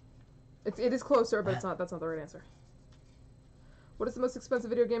 It is closer, but it's not. That's not the right answer. What is the most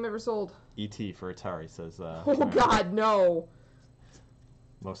expensive video game ever sold? E.T. for Atari says. Oh God, no.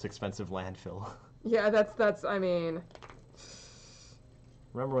 Most expensive landfill. Yeah, that's. I mean.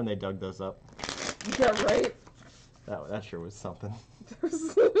 Remember when they dug those up? Yeah, right. That sure was something.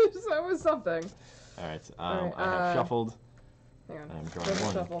 That was something. All right. I have shuffled. Hang on. I'm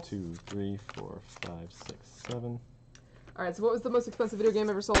drawing 1, 2, 3, 4, 5, 6, 7. All right. So what was the most expensive video game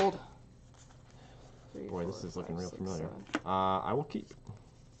ever sold? 3, Boy, 4, this is looking 5, real 6, familiar. 7. I will keep.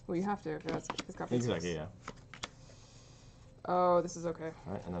 Well, you have to if it's got Exactly. Yeah. Oh, this is okay.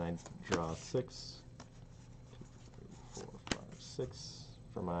 All right, and then I draw 6, 2, 3, 4, 5, 6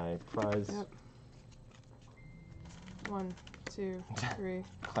 for my prize. Yep. 1, 2, 3.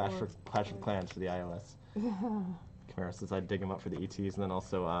 Clash 4, of Clans for the iOS. Camara says I dig him up for the ETs, and then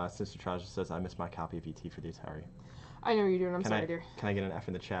also Sister Trousers says I missed my copy of ET for the Atari. I know you're doing. I'm sorry, dear. Can I get an F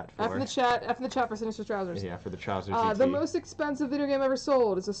in the chat for? F in the chat for Sinister Trousers. Yeah, for the Trousers ET. The most expensive video game ever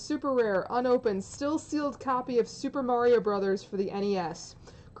sold is a super rare, unopened, still sealed copy of Super Mario Brothers for the NES.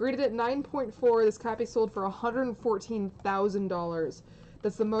 Graded at 9.4, this copy sold for $114,000.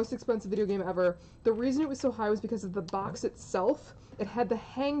 That's the most expensive video game ever. The reason it was so high was because of the box itself. It had the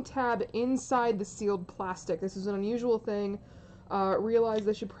hang tab inside the sealed plastic. This is an unusual thing. Realized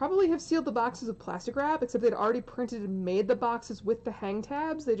they should probably have sealed the boxes with plastic wrap, except they'd already printed and made the boxes with the hang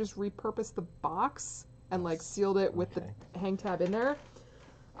tabs. They just repurposed the box and like sealed it with the hang tab in there.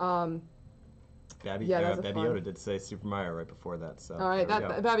 Baby Yoda did say Super Mario right before that. So all right,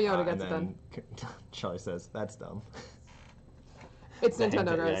 Baby Yoda gets it done. Charlie says that's dumb. It's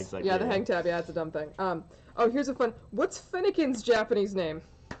Nintendo, guys. Yeah, exactly, the hang tab. Yeah, it's a dumb thing. Oh, here's a fun. What's Fennekin's Japanese name?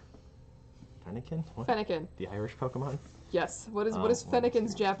 Fennekin? What? Fennekin. The Irish Pokemon? Yes. What is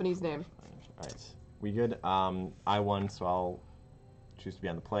Fennekin's Japanese name? Alright. We good? I won, so I'll choose to be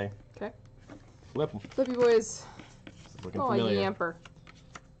on the play. Okay. Flip 'em. Flippy boys. Looking oh, familiar. Yamper.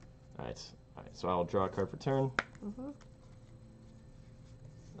 Alright. So I'll draw a card for turn. Mm-hmm.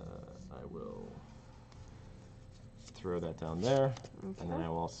 I will throw that down there. Okay. And then I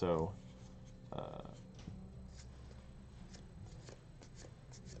will also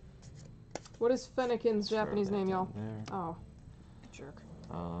what is Fennekin's Japanese name, y'all? Oh, jerk.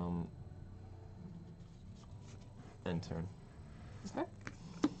 End turn. Okay.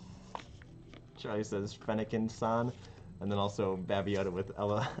 Charlie says Fennekin-san, and then also Babiota with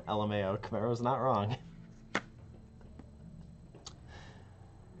LMAO. Camaro's not wrong.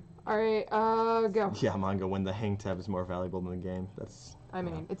 Alright, go. Yeah, Mongo, when the hang tab is more valuable than the game. That's... I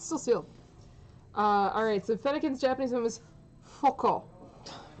mean, it's still sealed. Alright, so Fennekin's Japanese name is Foko.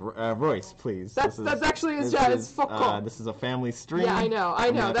 Royce, please. That's actually his job. It's Foko. This is a family stream. Yeah,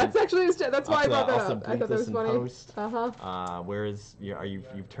 I know. That's actually his job. That's why I brought that up. I thought that was funny. Where is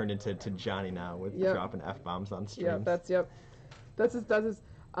you've turned into Johnny now with dropping F-bombs on streams. That's his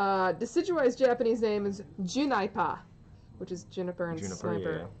Decidueye's Japanese name is Junaipa, which is Juniper and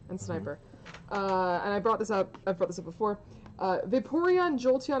Sniper and Sniper. And I've brought this up before. Vaporeon,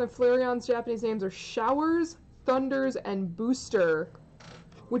 Jolteon, and Flareon's Japanese names are Showers, Thunders, and Booster.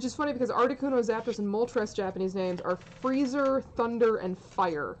 Which is funny because Articuno, Zapdos, and Moltres Japanese names are Freezer, Thunder, and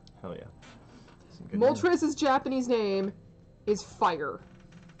Fire. Hell yeah. Moltres' Japanese name is Fire.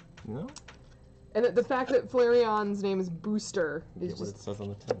 No? And the fact that Flareon's name is Booster is what it says on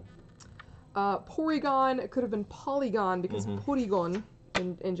the tin. Porygon, it could have been Polygon because Porygon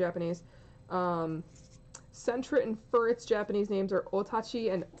in Japanese. Sentret and Furret's Japanese names are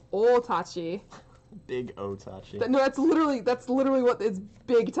Otachi and Otachi. Big Otachi. No, that's literally what it's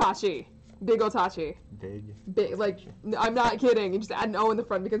Big Tachi. Big Otachi. Big, like, I'm not kidding. You just add an O in the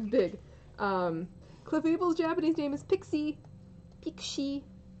front because big. Clefable's Japanese name is Pixie,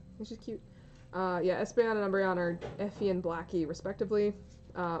 which is cute. Espeon and Umbreon are Effie and Blackie, respectively.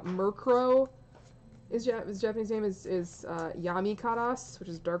 Murkrow, his Japanese name is Yami Karas, which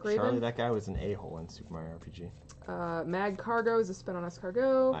is Dark Raven. Charlie, that guy was an a-hole in Super Mario RPG. Mag Cargo is a spin on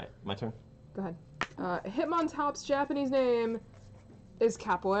Escargot. Alright, my turn. Go ahead. Hitmontop's Japanese name is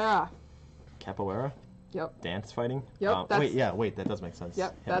Capoeira. Capoeira? Yep. Dance fighting? Yep. Wait, that does make sense.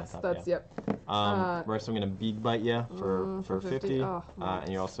 Yep, that's. First I'm gonna Big Bite you for 50. Oh,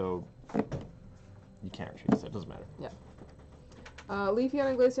 and you're also, you can't retreat, so it doesn't matter. Yeah. Leafeon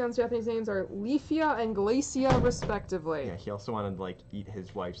and Glaceon's Japanese names are Leafia and Glacia, respectively. Yeah, he also wanted to, like, eat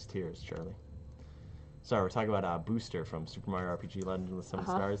his wife's tears, Charlie. Sorry, we're talking about Booster from Super Mario RPG Legend of the Seven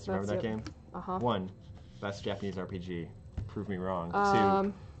Stars. Remember that game? 1, best Japanese RPG. Prove me wrong.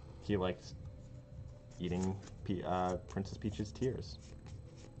 2, he liked eating Princess Peach's tears.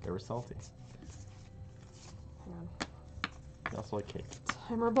 They were salty. Hang on. He also liked cake.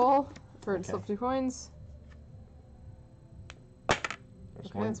 Timer Ball for slip 2 coins.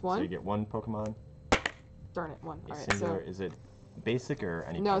 There's one. That's 1. So you get 1 Pokemon. Darn it, 1. A Alright, singular, so... is it basic or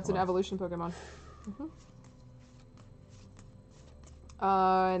any No, Pokemon? it's an evolution Pokemon.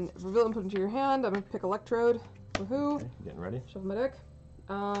 And reveal and put into your hand. I'm gonna pick Electrode. Woohoo! Okay, getting ready. Shuffle my deck.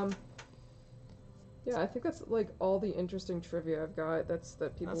 Yeah, I think that's like all the interesting trivia I've got. That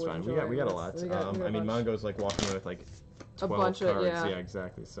people would enjoy. We got a lot. I mean, Mongo's like walking away with like 12 a bunch cards. Of yeah,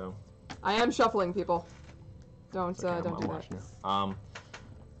 exactly. So I am shuffling, people. Don't do that.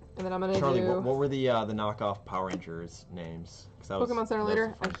 And then I'm gonna Charlie, do. what were the knockoff Power Rangers names? Pokemon Center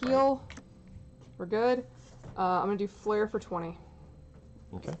Leader. I heal. We're good. I'm gonna do Flare for 20.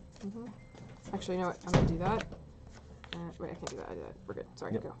 Okay. Actually, you know what? I'm gonna do that. Wait, I can't do that. I did that. We're good.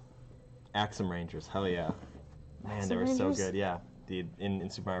 Sorry, go. Axum Rangers. Hell yeah. Man, they were so good. Yeah. In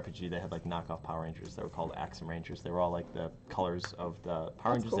Super Mario RPG, they had like knockoff Power Rangers that were called Axum Rangers. They were all like the colors of the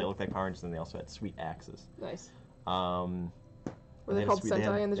Power Rangers. Cool. They looked like Power Rangers, and they also had sweet axes. Nice. Were they called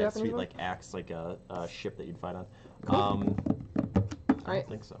Sentai in the Japanese sweet one? like axe, like a ship that you'd fight on. Cool. I don't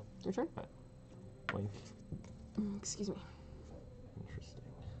think so. Your turn. Right. Blink. Excuse me. Interesting.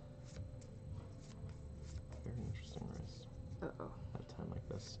 Very interesting race. Uh-oh. At a time like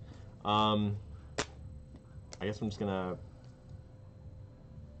this. I guess I'm just gonna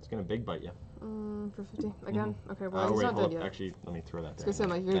Big Bite you. For 50 again. Okay, well he's not dead yet. Actually, let me throw that down. I was gonna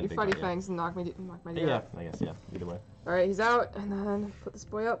say, like, you're gonna do Fighty Fangs and knock my dude out. I guess, yeah. Either way. All right, he's out, and then put this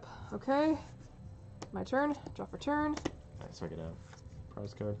boy up. Okay, my turn. Draw for turn. All right, so I get a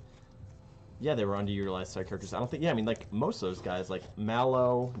prize card. Yeah, they were underutilized side characters. I don't think. Yeah, I mean, like most of those guys, like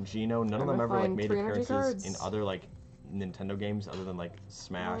Mallow, Gino, none of them ever like made appearances in other like Nintendo games other than like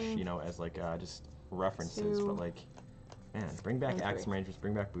Smash, you know, as like just references. 2, but like, man, bring back Axum Rangers,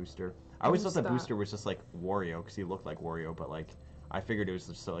 bring back Booster. I always thought that Booster was just like Wario because he looked like Wario, but like I figured it was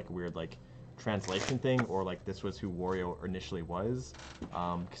just like a weird like translation thing, or like this was who Wario initially was,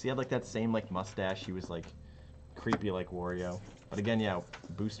 because he had like that same like mustache. He was like creepy like Wario. But again, yeah,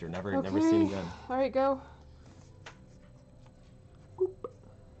 Booster, never seen again. All right, go. Boop.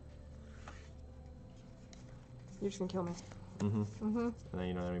 You're just gonna kill me. And then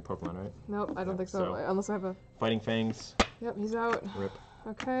you don't have any Pokemon, right? Nope, I don't think so. Unless I have a... Fighting Fangs. Yep, he's out. Rip.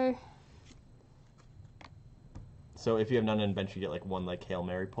 Okay. So if you have none in bench, you get like 1 like Hail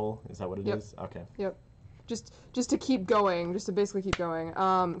Mary pull. Is that what it is? Okay. Yep. Just to keep going, just to basically keep going.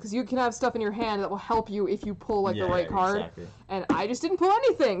 Because you can have stuff in your hand that will help you if you pull like the right card. Exactly. And I just didn't pull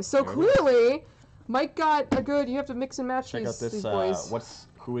anything. So clearly, Mike got a good. You have to mix and match Check these boys.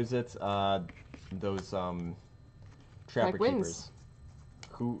 Who is it? Those Trapper Mike wins. Keepers.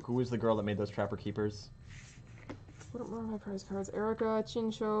 who was the girl that made those Trapper Keepers? What are my prize cards? Erica,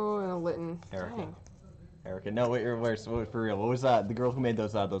 Chincho, and a Litten. Erica. Dang. Erica. No, wait, for real. What was that? The girl who made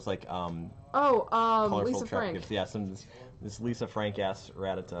those like colorful Lisa Trapper Frank. Keepers. Yeah, this Lisa Frank asked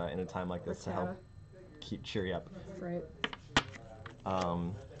Rattata in a time like this to help keep cheery up. Right.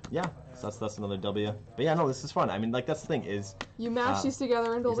 Yeah, so that's another W. But yeah, no, this is fun. I mean, like, that's the thing is... You mash these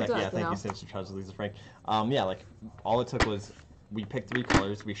together and build a deck, yeah, thank you, Sinister Charles, Lisa Frank. Yeah, like, all it took was, we picked 3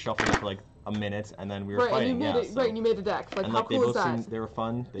 colors, we shuffled it for, like, a minute, and then we were fighting. And you made a deck. Like, and, how cool is that? They were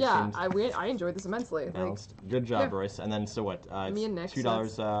fun. They yeah, I enjoyed this immensely. Balanced. Good job, Royce. And then, so what? Me and Nick.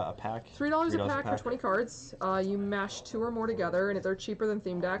 $2 a pack? $3 a pack for 20 cards. You mash 2 or more together, and they're cheaper than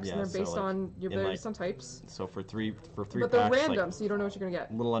theme decks, and they're based on some types. So for three but packs, they're random, so you don't know what you're going to get.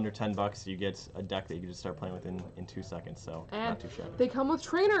 A little under $10, you get a deck that you can just start playing with in 2 seconds, so and not too shabby. They come with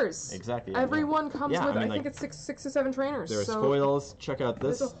trainers. Exactly. Everyone comes with, I like, think it's six to 7 trainers. There's foils. Check out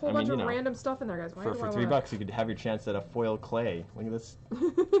this. There's a whole bunch of random stuff in there, guys. For $3, you could have your chance at a foil clay. Look at this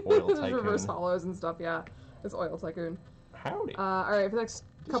oil tycoon. Reverse hollows and stuff, yeah. It's oil tycoon. Howdy. Alright, for the next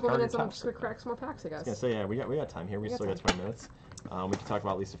couple minutes, I'm just going to crack some more packs, I guess. I was going to say, yeah, we got time here. We still got 20 minutes. We can talk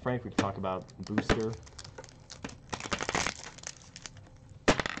about Lisa Frank. We can talk about Booster.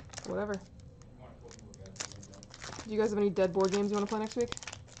 Whatever. Do you guys have any dead board games you want to play next week?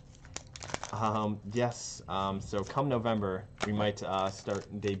 Yes. So come November, we might start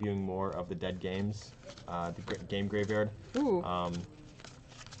debuting more of the dead games, the game graveyard. Ooh.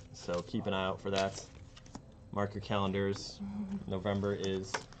 So keep an eye out for that. Mark your calendars. November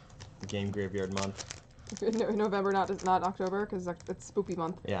is game graveyard month. November, not October, because it's spoopy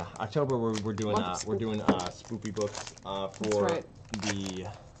month. Yeah, October we're doing spoopy books for the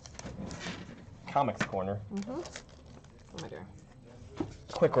Comics Corner. What am I doing?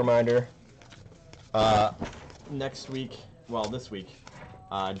 Quick reminder. Next week, well, this week,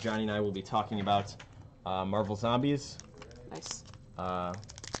 Johnny and I will be talking about Marvel Zombies. Nice.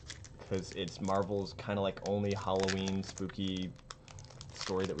 Because it's Marvel's kind of like only Halloween spooky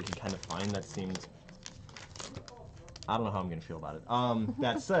story that we can kind of find that seemed... I don't know how I'm going to feel about it.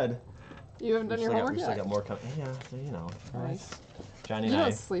 That said... You haven't done your homework yet? We still got more coming. Yeah, so, you know. Nice. Johnny and I... You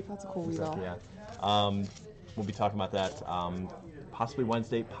don't sleep. That's a cool email. Yeah. We'll be talking about that possibly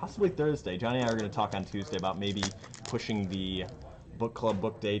Wednesday, possibly Thursday. Johnny and I are going to talk on Tuesday about maybe pushing the book club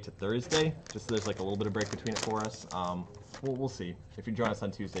book day to Thursday, just so there's like a little bit of break between it for us. We'll see. If you join us on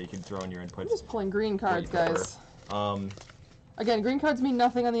Tuesday, you can throw in your input. I'm just pulling green cards, guys. Again, green cards mean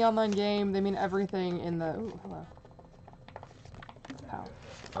nothing on the online game. They mean everything in the... Ooh, hello.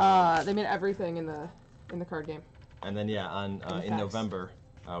 How? They mean everything in the card game. And then yeah, in November,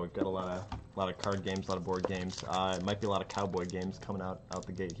 we've got a lot of card games, a lot of board games. It might be a lot of cowboy games coming out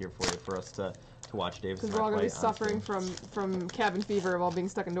the gate here for us to watch. Davis. Because we're all going to be suffering from cabin fever of all being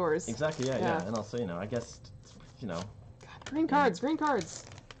stuck indoors. Exactly. Yeah. And also, I guess, God, green cards.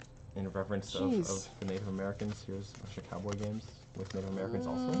 In reverence of the Native Americans, here's a bunch of cowboy games with Native Americans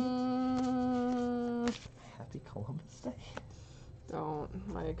also. Happy Columbus Day. Don't,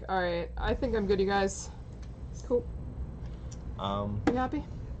 Mike. All right, I think I'm good, you guys. It's cool. You happy?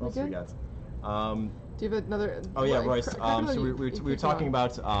 What else we got? Do you have another? Oh yeah, Royce. So we were talking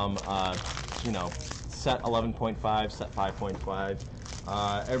about set 11.5, set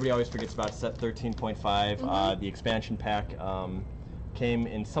 5.5. Everybody always forgets about set 13.5. The expansion pack came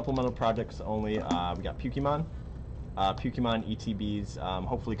in supplemental projects only. We got Pokemon ETBs,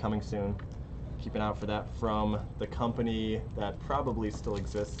 hopefully coming soon. Keep an eye out for that from the company that probably still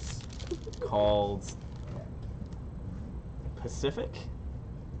exists, called Pacific.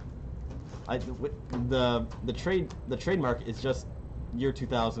 The trademark is just year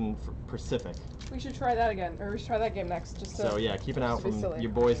 2000 for Pacific. We should try that again, or we should try that game next. So yeah, keep an eye out from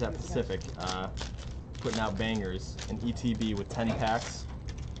your boys at Pacific, putting out bangers. An ETB with 10 packs.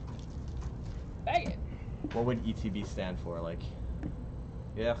 Bang it. What would ETB stand for? Like,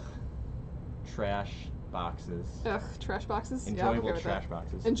 yeah. Trash boxes. Ugh, trash boxes? Enjoyable trash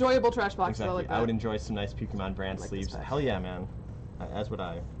boxes. Enjoyable trash boxes, exactly. I like that. I would enjoy some nice Pokemon brand sleeves. Hell yeah, man. As would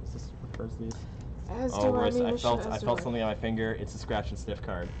I. Is this what covers these? I felt something on my finger. It's a scratch and sniff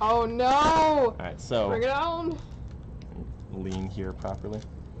card. Oh no! Alright, so... Bring it on! Lean here properly.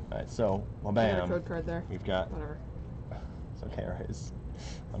 Alright, so, well, bam. Got a code card there. We've got... Whatever. It's okay, right?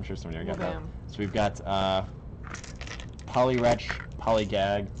 I'm sure somebody already got that. So we've got, Poliwretch,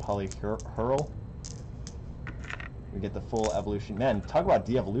 Polygag, Polyhurl. We get the full evolution. Man, talk about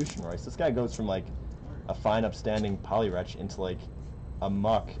de-evolution, Royce. This guy goes from, like, a fine, upstanding Poliwretch into, like, a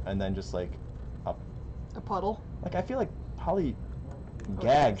muck, and then just, like, a puddle? Like, I feel like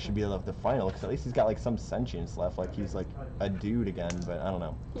Polygag should be the final, because at least he's got, like, some sentience left. Like, he's, like, a dude again, but I don't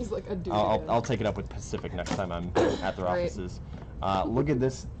know. He's like a dude. I'll take it up with Pacific next time I'm at their offices. Look at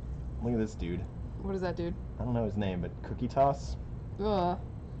this. Look at this dude. What is that dude? I don't know his name, but Cookie Toss. Ugh.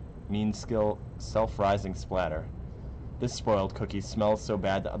 Mean skill, self-rising splatter. This spoiled cookie smells so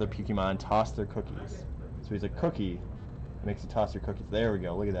bad that other Pokemon toss their cookies. So he's a cookie. It makes you toss your cookies. There we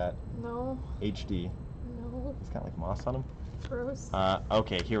go. Look at that. No. HD. No. He's got like moss on him. Gross.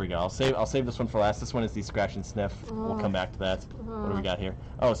 Okay, here we go. I'll save this one for last. This one is the scratch and sniff. We'll come back to that. What do we got here?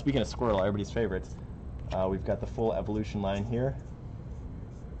 Oh, speaking of Squirtle, everybody's favorites. We've got the full evolution line here.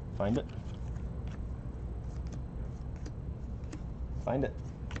 Find it. Find it.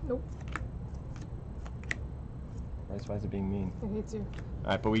 Nope. Why is it being mean? I hate you.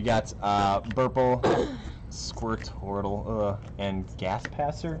 Alright, but we got Burple, Squirtle, and Gas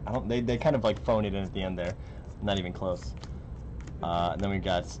Passer. They kind of like phone it in at the end there. Not even close. And then we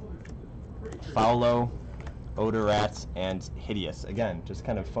got Faulo, Odorats, and Hideous. Again, just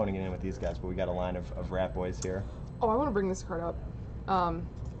kind of phoning it in with these guys, but we got a line of rat boys here. Oh, I want to bring this card up.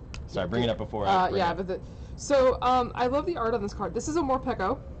 Sorry, bring it up before yeah, but I love the art on this card. This is a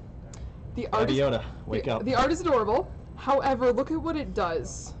Morpeko. The art Yoda, wake up. The art is adorable. However, look at what it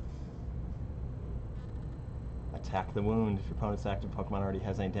does. Attack the wound. If your opponent's active Pokemon already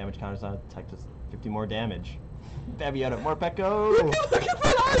has any damage counters on it, attack does 50 more damage. Babiota, Morpeko! Look at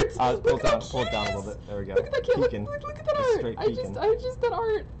that art! Pull it down a little bit. There we go. Look at that kid. Look at that art. Straight I just that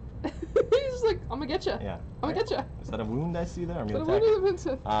art. He's just like, I'm gonna get you. Yeah. I'm gonna get you. Is that a wound I see there? I'm gonna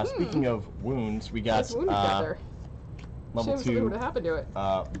attack. Speaking of wounds, we got level 2 what happened to it.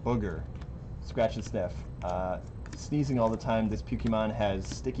 Booger, scratch and sniff. Sneezing all the time. This Pokemon has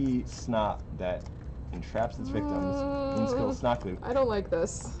sticky snot that entraps its victims. Mean skill snot glue. I don't like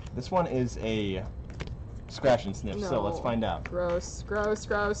this. This one is a scratch and sniff. No. So let's find out. Gross. Gross.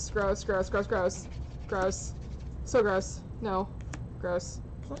 Gross. Gross. Gross. Gross. Gross. Gross. So gross. No. Gross.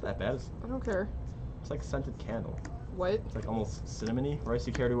 It's not that bad. I don't care. It's like scented candle. What? It's like almost cinnamony. Royce,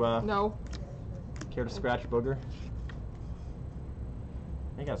 you care to No. Care to scratch Booger?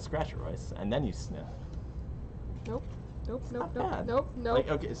 You gotta scratch it, Royce, and then you sniff. Nope. Nope. Nope. Not Nope. bad. Nope. Nope. Like,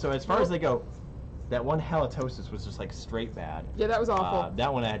 okay, so as far as they go, that one halitosis was just like straight bad. Yeah, that was awful.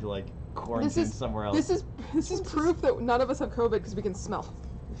 That one I had to like quarantine somewhere else. This is proof that none of us have COVID because we can smell.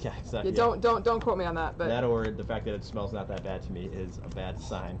 Yeah, exactly. Yeah, don't quote me on that. But that or the fact that it smells not that bad to me is a bad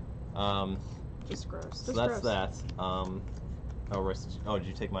sign. Just gross. So that's that. Did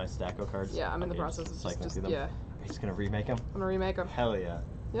you take my Stacko cards? Yeah, I'm in the process of cycling through them. yeah. Are you just gonna remake them? I'm gonna remake them. Hell yeah.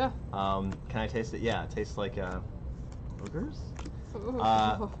 Yeah. Can I taste it? Yeah, it tastes like boogers.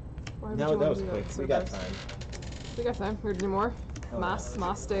 Why would you No, that wanna was do quick. So We got gross. time. We got time. We're gonna do more. Mas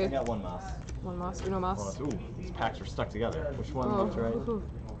I day. got one mouse. One mas. Uno mas. Ooh, these packs are stuck together. Which one Oh, looks right?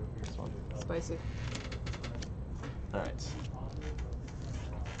 This one. spicy. All right.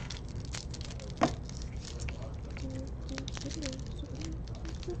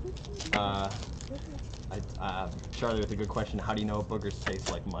 Charlie with a good question. How do you know boogers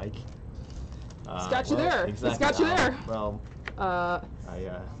taste like Mike? It's got you there. Exactly. It's got you there. Well, I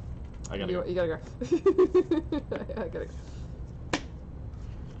gotta go. You gotta go. I gotta go.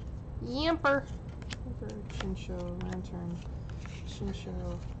 Yamper. Shinsho, Lantern,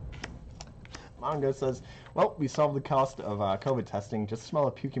 Shinsho. Mongo says, well, we solved the cost of COVID testing. Just smell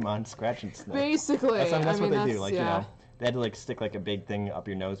a Pokemon, scratch and sniff. Basically. That's what they do. Like, yeah. you know, they had to like stick like a big thing up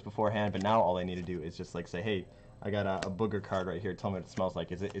your nose beforehand, but now all they need to do is just like say, hey, I got a booger card right here. Tell me what it smells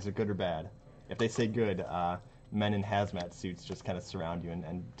like. Is it good or bad? If they say good, men in hazmat suits just kind of surround you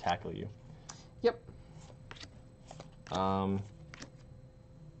and tackle you. Yep.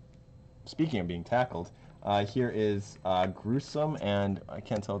 Speaking of being tackled, here is Gruesome, and I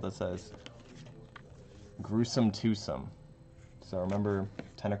can't tell what that says. Gruesome Twosome. So remember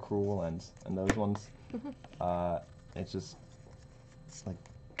Tentacruel and those ones? It's like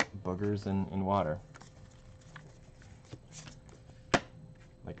boogers in water.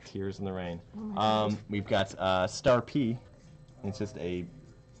 Like tears in the rain. We've got Star P. It's just a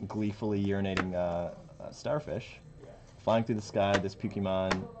gleefully urinating starfish. Flying through the sky, this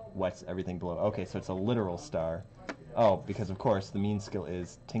Pokemon wets everything below. Okay, so it's a literal star. Oh, because of course the mean skill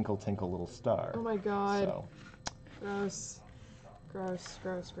is Tinkle Tinkle Little Star. Oh my god. So. Gross. Gross,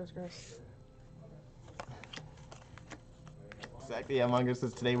 gross, gross, gross. Exactly, yeah, Mongo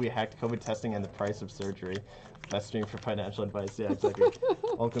says today we hacked COVID testing and the price of surgery. Best stream for financial advice. Yeah, exactly.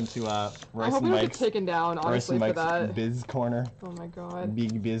 Welcome to Royce and Mike's taken down, honestly, for that. Biz Corner. Oh my god.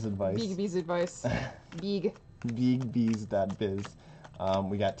 Big Biz advice. Big Biz advice. Big. BigBees.biz.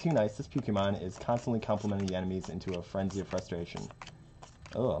 We got Too Nice. This Pokemon is constantly complimenting the enemies into a frenzy of frustration.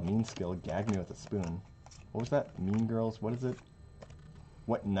 Oh, mean skill. Gag me with a spoon. What was that? Mean Girls? What is it?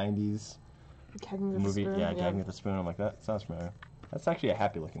 What 90s movie? Yeah, Gagging with the Spoon. I'm like, that sounds familiar. That's actually a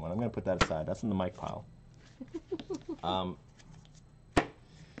happy looking one. I'm going to put that aside. That's in the Mike pile.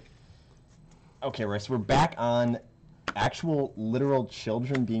 Okay, Royce, we're back on actual literal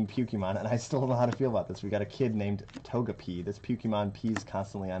children being Pokemon, and I still don't know how to feel about this. We got a kid named Togepi. This Pokemon pees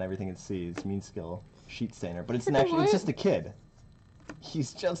constantly on everything it sees. Mean skill, sheet stainer, but it's it's just a kid.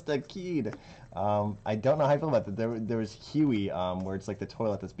 He's just a kid. I don't know how I feel about that. There was Huey, where it's like the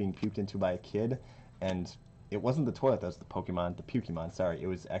toilet that's being puked into by a kid, and it wasn't the toilet that was the Pokemon, sorry. It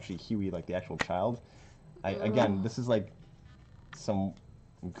was actually Huey, like the actual child. Again, this is like some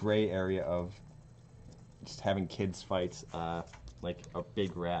gray area of just having kids fight like a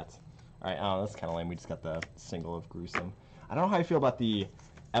big rat. Alright, oh, that's kind of lame. We just got the single of gruesome. I don't know how I feel about the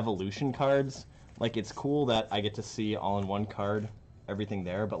evolution cards. Like, it's cool that I get to see all in one card everything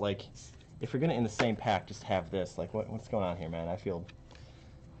there, but like, if you're gonna in the same pack just have this, like, what's going on here, man? I feel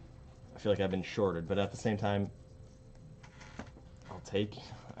like I've been shorted, but at the same time, I'll take.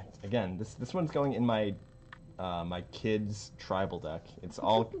 Again, this one's going in my my kids tribal deck. It's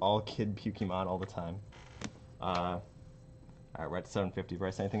all kid Pokemon all the time. All right, we're at 750.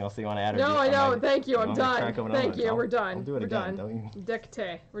 Bryce, anything else that you want to add? No, I know. Thank you. I'm done. Thank you. We're done. I'll do it again. Don't you?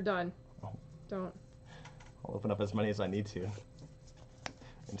 Dictate. We're done. Oh. Don't. I'll open up as many as I need to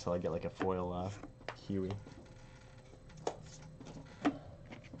until I get like a foil Huey. What do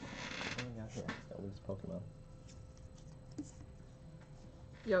we got here? That loose Pokemon.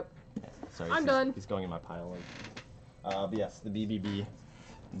 Yep. Yeah, sorry, I'm done. He's going in my pile. But yes, the BBB,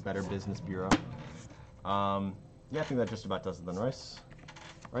 Better Business Bureau. Yeah, I think that just about does it then, Royce.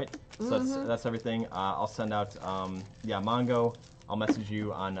 Right? So that's everything. I'll send out, yeah, Mongo. I'll message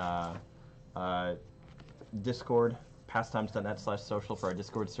you on Discord, pastimes.net/social for our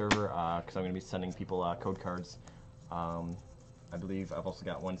Discord server, because I'm going to be sending people code cards. I believe I've also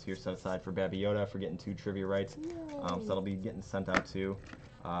got ones here set aside for Baby Yoda for getting 2 trivia right. So that'll be getting sent out too.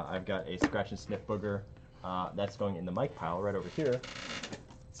 I've got a Scratch and Sniff Booger. That's going in the Mike pile right over here.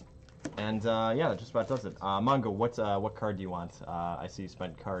 And yeah, that just about does it. Mongo, what card do you want? I see you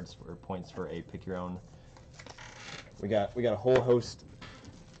spent cards or points for a pick your own. We got a whole host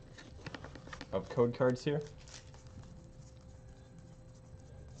of code cards here.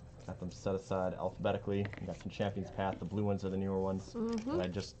 Got them set aside alphabetically. We got some Champions Path. The blue ones are the newer ones that I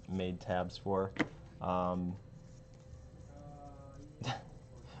just made tabs for.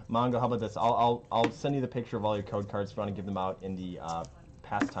 Mongo, how about this? I'll send you the picture of all your code cards if you want to give them out in the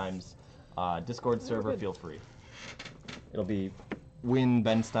Pastimes Discord server. Feel free. It'll be win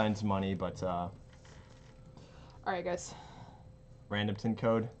Ben Stein's money, but all right, guys. Random tin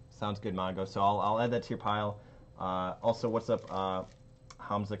code sounds good, Mongo. So I'll add that to your pile. Also, what's up,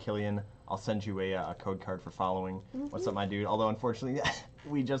 Hamza Killian? I'll send you a code card for following. What's up, my dude? Although unfortunately,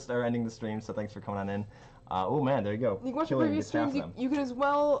 we just are ending the stream, so thanks for coming on in. Oh man, there you go. You can watch the previous streams. You can as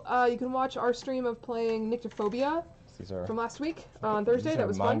well. You can watch our stream of playing Nyctophobia from last week on Thursday. That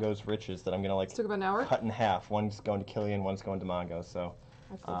was fun. Mongo's riches that I'm gonna like took about an hour. Cut in half. One's going to Killian, one's going to Mongo. So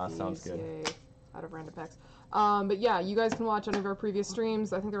sounds good. Yay. Out of random packs. But yeah, you guys can watch any of our previous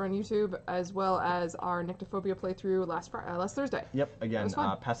streams. I think they're on YouTube, as well as our Nyctophobia playthrough last Thursday. Yep. Again,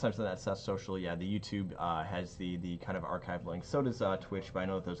 pastimes.net/social. Yeah, the YouTube has the kind of archive link. So does Twitch, but I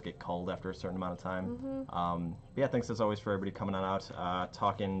know that those get culled after a certain amount of time. But yeah, thanks as always for everybody coming on out,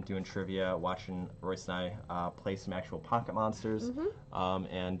 talking, doing trivia, watching Royce and I play some actual pocket monsters,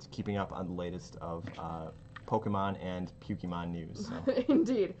 and keeping up on the latest of Pokemon and Pokemon news. So.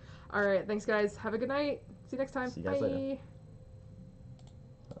 Indeed. All right, thanks guys. Have a good night. See you next time. See you guys later.